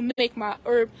frozen. I'm gonna make my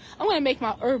herb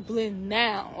blend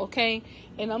now, okay?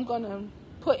 And I'm gonna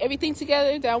put everything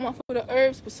together that I want for the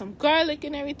herbs with some garlic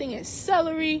and everything and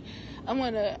celery. I'm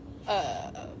gonna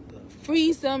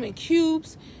freeze them in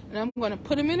cubes, and I'm gonna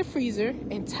put them in the freezer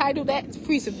and title that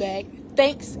freezer bag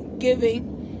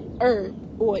Thanksgiving herb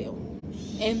oil.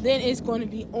 And then it's going to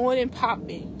be on and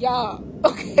popping, y'all,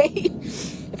 okay?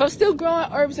 If I'm still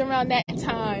growing herbs around that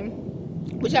time,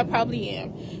 which I probably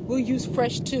am, we'll use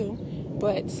fresh too,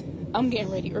 but I'm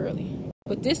getting ready early.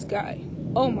 But this guy,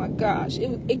 oh my gosh,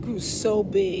 it grew so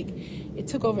big. It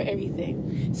took over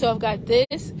everything. So I've got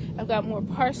this. I've got more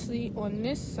parsley on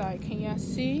this side. Can y'all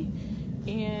see?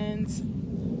 And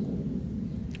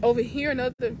over here,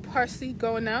 another parsley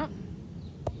going out.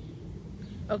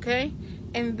 Okay?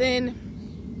 And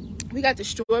then we got the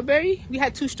strawberry. We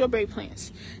had 2 strawberry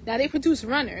plants. Now they produce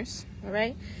runners, all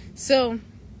right? So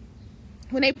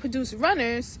when they produce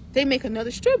runners, they make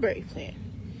another strawberry plant.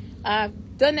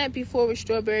 I've done that before with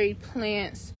strawberry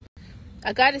plants.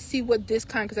 I got to see what this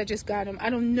kind, because I just got them. I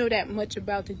don't know that much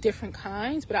about the different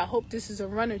kinds, but I hope this is a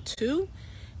runner too.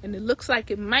 And it looks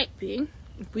like it might be.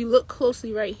 If we look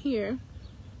closely right here,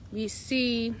 we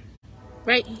see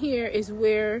right here is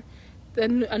where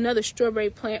another strawberry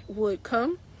plant would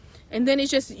come. And then you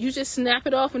just snap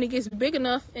it off when it gets big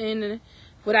enough. And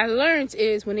what I learned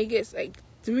is when it gets like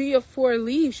 3 or 4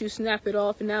 leaves, you snap it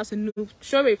off, and now it's a new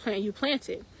strawberry plant you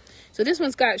planted. So this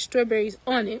one's got strawberries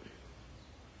on it.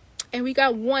 And we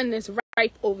got one that's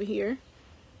ripe over here.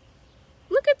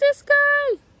 Look at this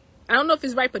guy. I don't know if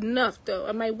it's ripe enough, though.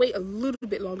 I might wait a little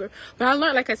bit longer. But I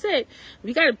learned, like I said,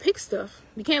 we got to pick stuff.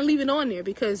 We can't leave it on there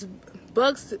because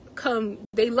bugs come,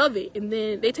 they love it. And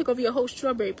then they take over your whole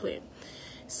strawberry plant.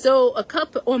 So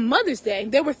on Mother's Day,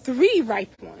 there were 3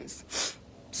 ripe ones.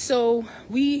 So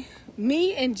me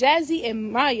and Jazzy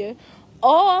and Maya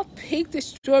all picked the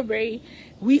strawberry.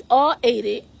 We all ate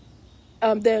it.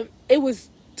 It was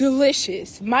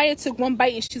delicious. Maya took one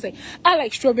bite and she's like, I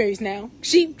like strawberries now.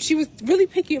 She was really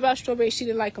picky about strawberries. She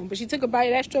didn't like them, but she took a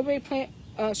bite of that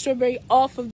strawberry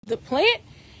off of the plant,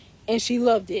 and she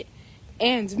loved it.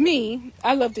 And me,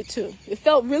 I loved it too. It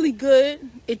felt really good.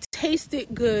 It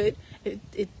tasted good.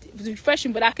 It was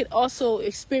refreshing, but I could also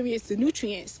experience the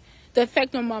nutrients, the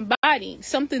effect on my body.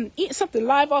 Eating something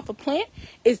live off a plant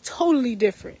is totally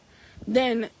different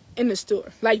than in the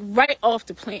store. Like right off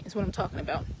the plant is what I'm talking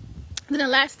about. Then the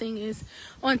last thing is,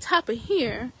 on top of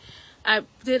here, I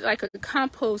did like a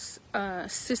compost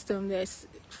system that's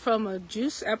from a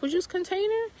apple juice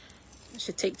container. I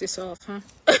should take this off, huh?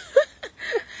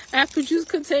 Apple juice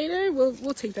container.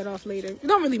 We'll take that off later. It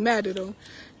don't really matter though,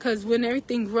 because when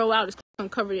everything grow out, it's gonna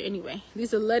cover it anyway.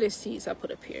 These are lettuce seeds I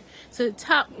put up here. So the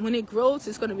top, when it grows,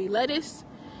 it's gonna be lettuce,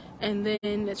 and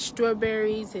then the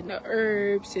strawberries and the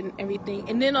herbs and everything.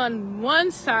 And then on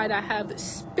one side, I have the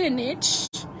spinach.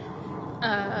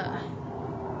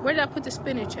 Where did I put the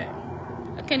spinach at?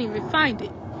 I can't even find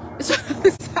it. It's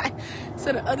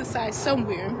on the other side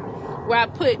somewhere where I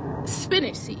put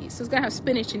spinach seeds. So it's gonna have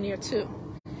spinach in there too.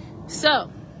 So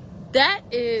that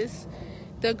is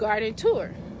the garden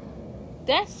tour.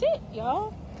 That's it,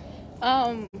 y'all.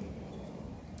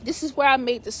 This is where I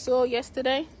made the soil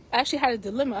yesterday. I actually had a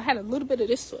dilemma. I had a little bit of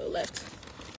this soil left.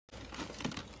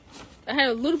 And I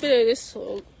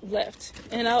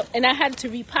had to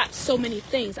repot so many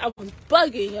things. I was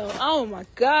bugging, yo. Oh my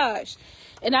gosh.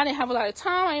 And I didn't have a lot of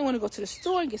time. I didn't want to go to the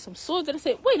store and get some soil. Then I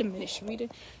said, wait a minute, Sharita.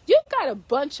 You got a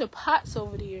bunch of pots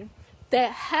over there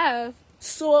that have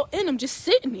soil in them just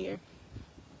sitting there.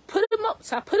 Put them up.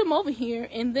 So I put them over here.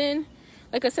 And then,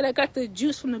 like I said, I got the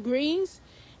juice from the greens.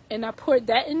 And I poured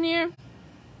that in there.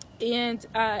 And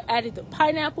I added the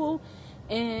pineapple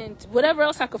and whatever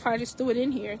else I could find, just threw it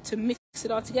in here to mix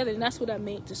it all together. And that's what I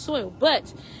made the soil.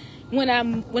 But when I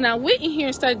went in here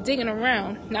and started digging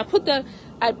around, and I'm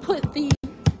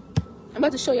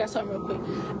about to show y'all something real quick.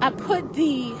 I put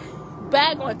the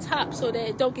bag on top so that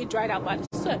it don't get dried out by the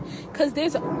sun. Because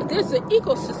there's an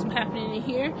ecosystem happening in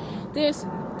here. There's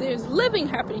living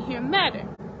happening here, matter.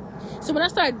 So when I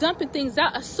started dumping things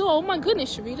out, I saw, oh my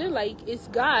goodness, Sharita, like it's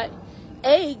got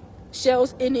egg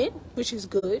shells in it, which is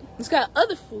good. It's got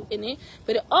other food in it,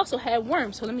 but it also had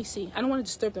worms. So let me see. I don't want to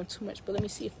disturb them too much, but let me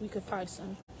see if we can find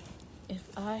some.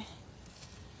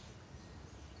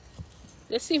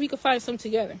 Let's see if we can find some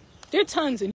together. There are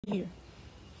tons in here.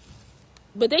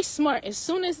 But they smart. As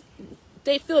soon as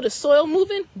they feel the soil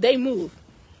moving, they move.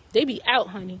 They be out,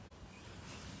 honey.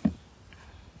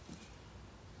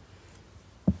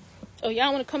 Oh,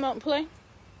 y'all want to come out and play?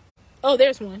 Oh,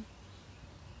 there's one.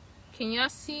 Can y'all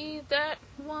see that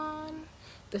one?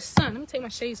 The sun. Let me take my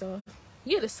shades off.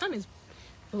 Yeah, the sun is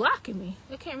blocking me.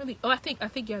 I can't really. Oh, I think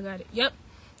y'all got it. Yep.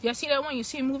 Y'all see that one? You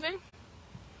see it moving?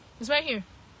 It's right here.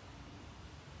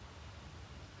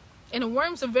 And the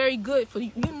worms are very good for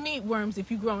you. You need worms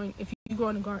if you grow in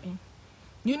a garden.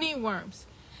 You need worms.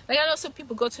 Like, I know some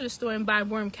people go to the store and buy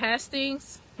worm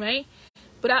castings, right?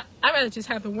 But I'd rather just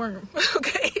have a worm,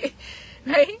 okay?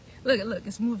 Right? Look,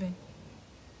 it's moving.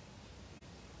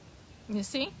 You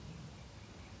see?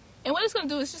 And what it's going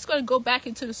to do is just going to go back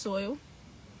into the soil.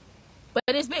 But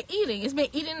it's been eating. It's been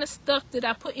eating the stuff that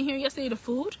I put in here yesterday, the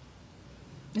food.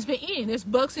 It's been eating. There's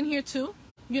bugs in here too,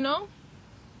 you know?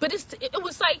 But it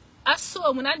was like, I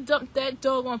saw when I dumped that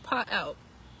doggone pot out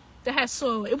that had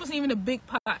soil. It wasn't even a big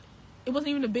pot. It wasn't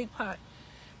even a big pot.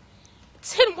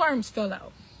 10 worms fell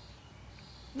out.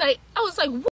 Like, I was like,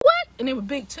 what? And they were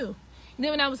big too. And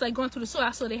then when I was like going through the soil,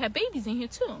 I saw they had babies in here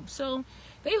too. So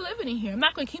they living in here. I'm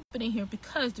not going to keep it in here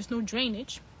because there's no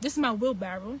drainage. This is my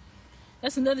wheelbarrow.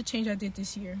 That's another change I did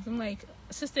this year. I'm like,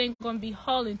 sister ain't going to be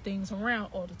hauling things around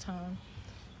all the time.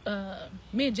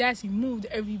 Me and Jassy moved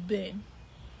every bin.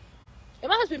 And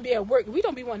my husband be at work. We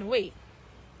don't be wanting to wait.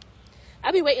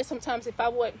 I be waiting sometimes if I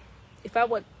want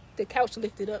the couch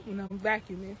lifted up when I'm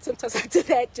vacuuming. Sometimes I do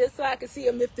that just so I can see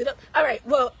him lifted up. All right,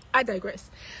 well, I digress.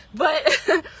 But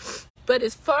but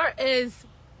as far as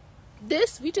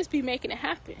this, we just be making it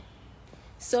happen.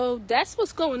 So that's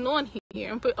what's going on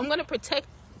here. I'm going to protect.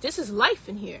 This is life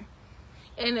in here.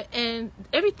 And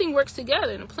everything works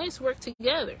together. And the plants work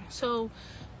together. So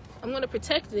I'm going to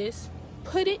protect this.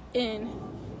 Put it in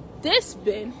this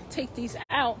bin. Take these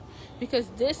out. Because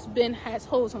this bin has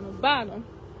holes on the bottom.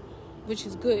 Which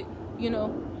is good. You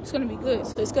know. It's going to be good.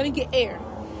 So it's going to get air.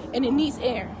 And it needs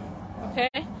air. Okay?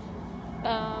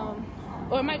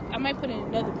 Or I might put it in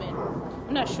another bin.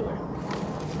 I'm not sure.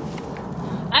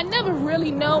 I never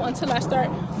really know until I start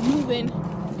moving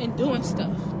and doing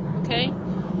stuff. Okay?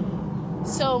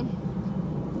 So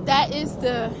that is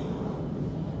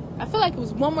I feel like it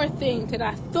was one more thing that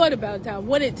I thought about that I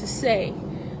wanted to say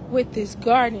with this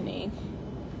gardening.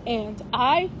 And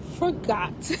I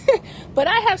forgot. But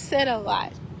I have said a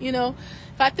lot. You know,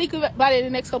 if I think about it in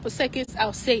the next couple of seconds,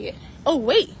 I'll say it. Oh,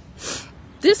 wait.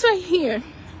 This right here.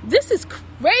 This is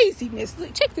craziness.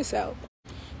 Look, check this out.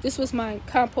 This was my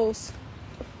compost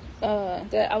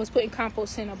that I was putting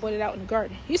compost in. I bought it out in the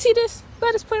garden. You see this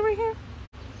lettuce plant right here?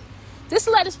 This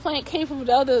lettuce plant came from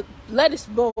the other lettuce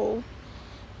bowl.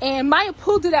 And Maya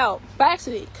pulled it out by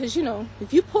accident. Because, you know,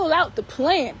 if you pull out the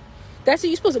plant, that's it.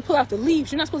 You're supposed to pull out the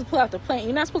leaves. You're not supposed to pull out the plant.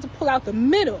 You're not supposed to pull out the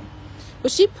middle.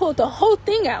 But she pulled the whole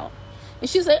thing out. And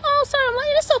she's like, oh, sorry. I'm like,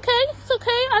 it's okay. It's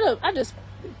okay. I just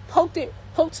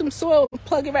poked some soil and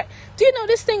plug it right. Do you know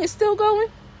this thing is still going?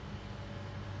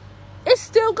 It's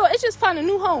still going. It just found a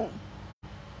new home.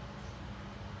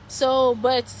 So,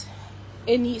 but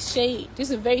it needs shade. This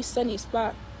is a very sunny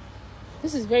spot.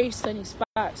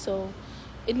 So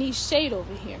it needs shade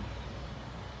over here.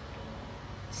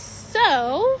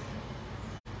 So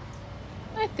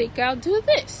I think I'll do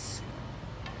this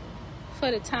for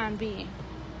the time being.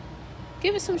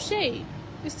 Give it some shade.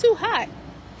 It's too hot.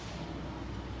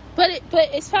 But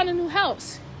it's found a new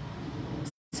house.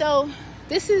 So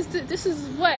this is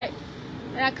what.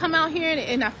 And I come out here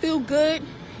and I feel good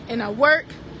and I work.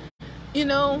 You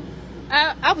know,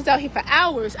 I was out here for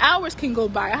hours. Hours can go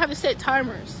by. I haven't set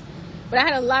timers. But I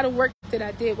had a lot of work that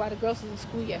I did while the girls was in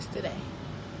school yesterday.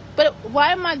 But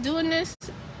why am I doing this?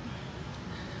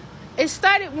 It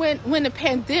started when the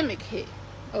pandemic hit.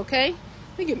 Okay?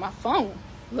 Let me get my phone.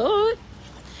 Lord.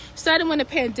 It started when the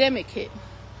pandemic hit.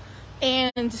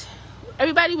 And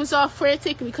everybody was all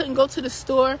frantic. We couldn't go to the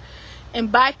store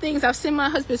and buy things. I would send my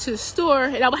husband to the store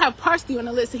and I would have parsley on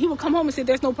the list. And he would come home and say,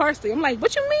 there's no parsley. I'm like,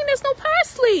 what you mean there's no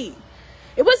parsley?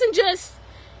 It wasn't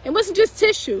just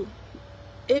tissue.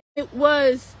 It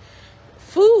was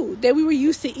food that we were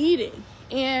used to eating.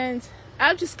 And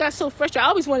I just got so frustrated. I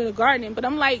always wanted a garden, but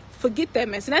I'm like, forget that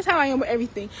mess. And that's how I am with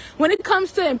everything. When it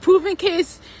comes to improving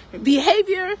kids'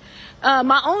 behavior,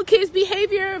 my own kids'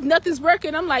 behavior, if nothing's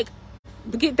working, I'm like,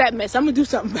 forget that mess. I'm going to do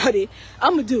something about it.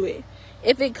 I'm going to do it.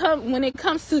 When it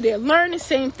comes to their learning,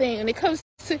 same thing. And it comes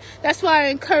to, that's why I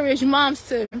encourage moms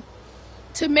to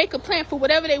make a plan for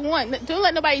whatever they want. Don't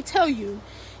let nobody tell you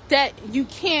that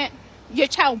your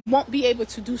child won't be able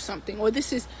to do something, or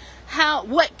this is how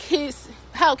kids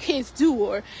do,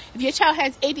 or if your child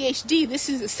has ADHD, this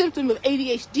is a symptom of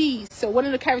ADHD. So one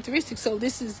of the characteristics, so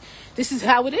this is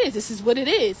how it is. This is what it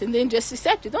is, and then just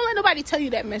accept it. Don't let nobody tell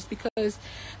you that mess, because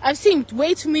I've seen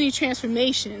way too many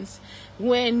transformations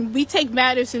when we take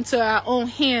matters into our own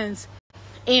hands.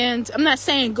 And I'm not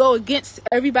saying go against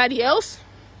everybody else,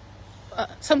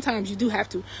 sometimes you do have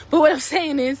to. But what I'm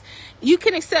saying is, you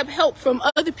can accept help from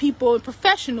other people and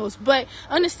professionals, but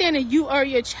understand that you are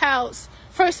your child's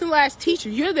first and last teacher.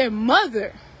 You're their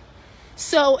mother.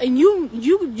 So, and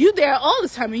you there all the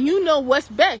time, and you know what's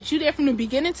best. You there from the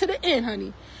beginning to the end,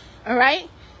 honey. All right.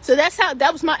 So that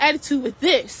was my attitude with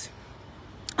this.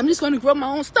 I'm just going to grow my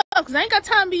own stuff because I ain't got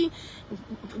time to be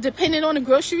dependent on the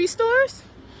grocery stores.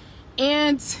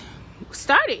 And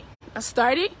I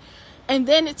started, and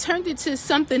then it turned into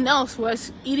something else.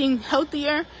 Was eating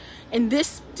healthier, and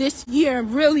this year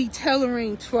I'm really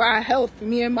tailoring for our health.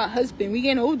 Me and my husband, we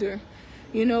getting older.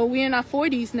 You know, we're in our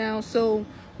 40s now, so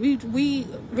we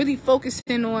really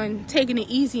focusing on taking it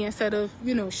easy instead of,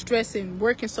 you know, stressing,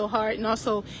 working so hard, and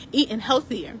also eating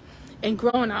healthier and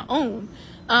growing our own.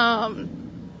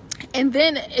 And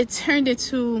then it turned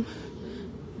into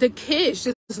the kids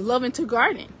just loving to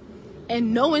garden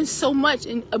and knowing so much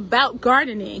about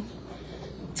gardening.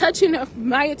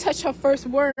 Maya touched her first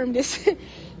worm this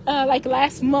like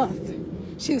last month.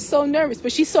 She was so nervous,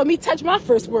 but she saw me touch my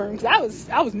first worm because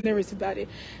I was nervous about it.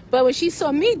 But when she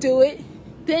saw me do it,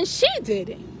 then she did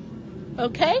it.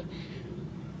 Okay?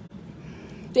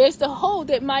 There's the hole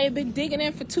that Maya been digging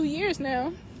in for 2 years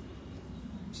now.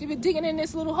 She's been digging in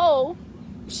this little hole.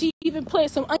 She even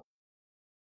planted some,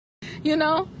 you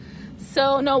know?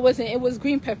 So, no, it wasn't. It was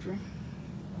green pepper.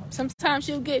 Sometimes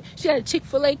she had a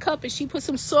Chick-fil-A cup and she put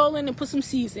some soil in and put some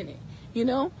seeds in it, you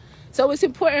know? So it's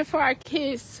important for our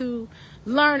kids to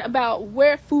learn about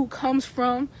where food comes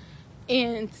from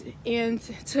and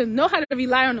to know how to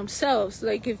rely on themselves.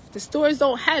 Like, if the stores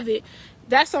don't have it,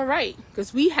 that's all right,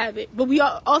 because we have it. But we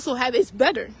also have it's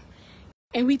better.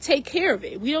 And we take care of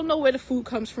it. We don't know where the food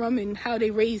comes from and how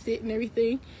they raised it and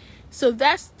everything. So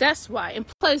that's why. And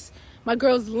plus, my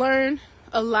girls learn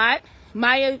a lot.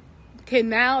 Maya can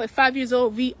now, at 5 years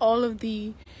old, read all of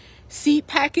the seed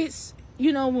packets,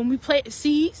 you know, when we plant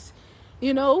seeds,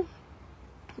 you know.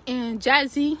 And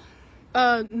Jazzy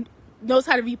knows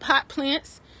how to read pot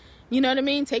plants. You know what I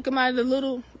mean? Take them out of the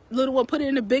little one, put it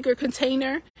in a bigger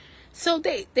container. So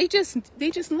they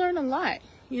just learn a lot.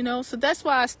 You know, so that's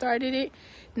why I started it.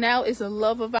 Now it's a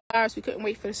love of ours. We couldn't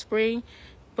wait for the spring.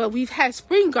 But we've had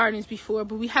spring gardens before,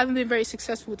 but we haven't been very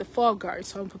successful with the fall garden.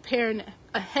 So I'm preparing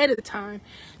ahead of time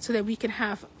so that we can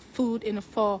have food in the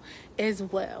fall as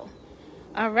well.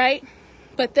 All right.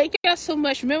 But thank you guys so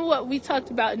much. Remember what we talked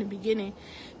about in the beginning.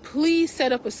 Please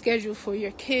set up a schedule for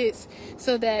your kids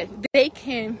so that they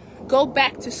can go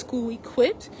back to school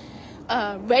equipped,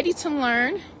 ready to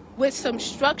learn, with some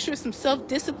structure, some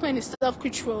self-discipline and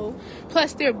self-control.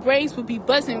 Plus, their brains will be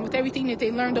buzzing with everything that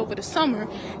they learned over the summer,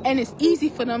 and it's easy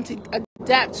for them to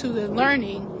adapt to the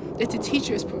learning that the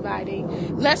teacher is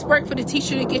providing. Less work for the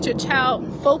teacher to get your child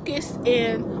focused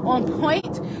and on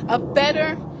point. A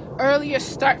better, earlier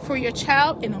start for your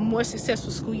child and a more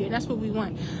successful school year. And that's what we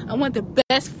want. I want the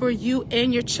best for you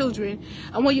and your children.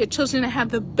 I want your children to have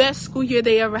the best school year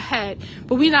they ever had.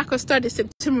 But we're not going to start in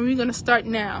September. We're going to start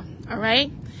now. All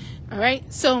right? All right.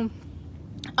 So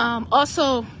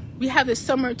also, we have this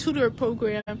summer tutor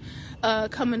program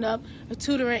coming up,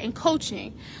 tutoring and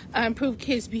coaching. Improve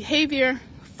kids' behavior,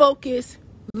 focus,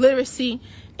 literacy,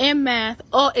 and math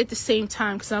all at the same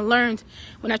time. Because I learned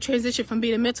when I transitioned from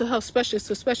being a mental health specialist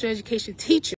to a special education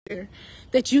teacher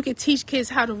that you can teach kids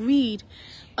how to read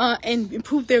and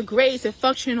improve their grades and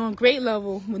function on grade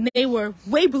level when they were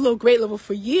way below grade level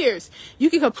for years. You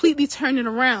can completely turn it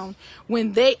around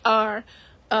when they are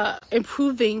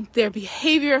improving their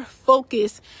behavior,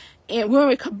 focus, and when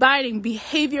we're combining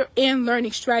behavior and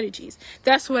learning strategies.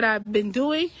 That's what I've been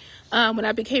doing when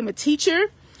I became a teacher,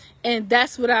 and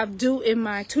that's what I do in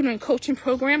my tutoring coaching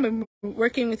program. I'm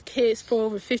working with kids for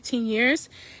over 15 years,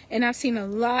 and I've seen a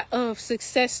lot of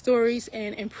success stories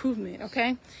and improvement,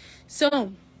 okay?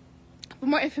 So, for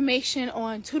more information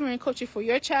on tutoring and coaching for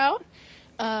your child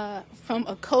from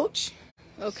a coach,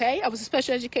 okay? I was a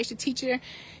special education teacher,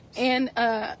 and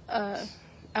I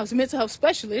was a mental health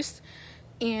specialist,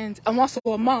 and I'm also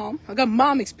a mom. I got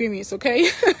mom experience, okay?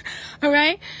 All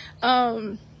right?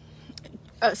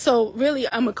 So really,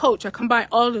 I'm a coach. I combine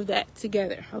all of that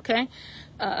together, okay?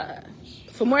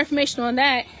 For more information on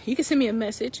that, you can send me a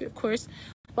message, of course.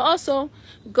 But also,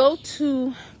 go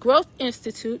to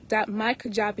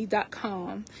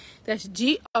growthinstitute.mykajabi.com. That's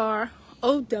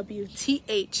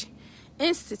GROWTH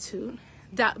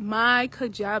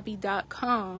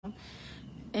Institute.mykajabi.com,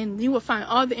 and you will find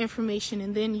all the information,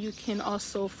 and then you can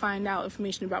also find out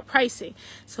information about pricing.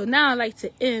 So now I'd like to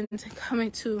end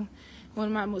coming to one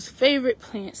of my most favorite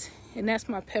plants, and that's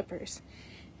my peppers.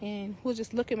 And we'll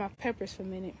just look at my peppers for a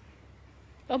minute.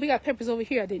 Oh, we got peppers over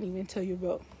here I didn't even tell you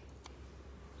about.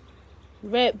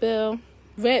 red bell,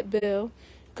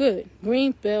 good,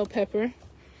 green bell pepper,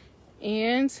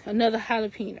 and another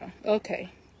jalapeno. Okay,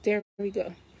 there we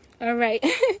go. All right.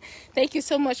 Thank you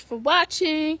so much for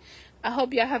watching. I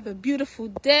hope y'all have a beautiful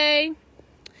day.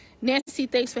 Nancy,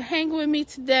 thanks for hanging with me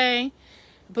today.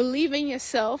 Believe in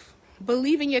yourself.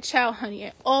 Believe in your child, honey.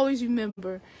 And always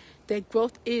remember that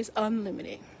growth is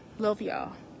unlimited. Love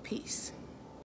y'all. Peace.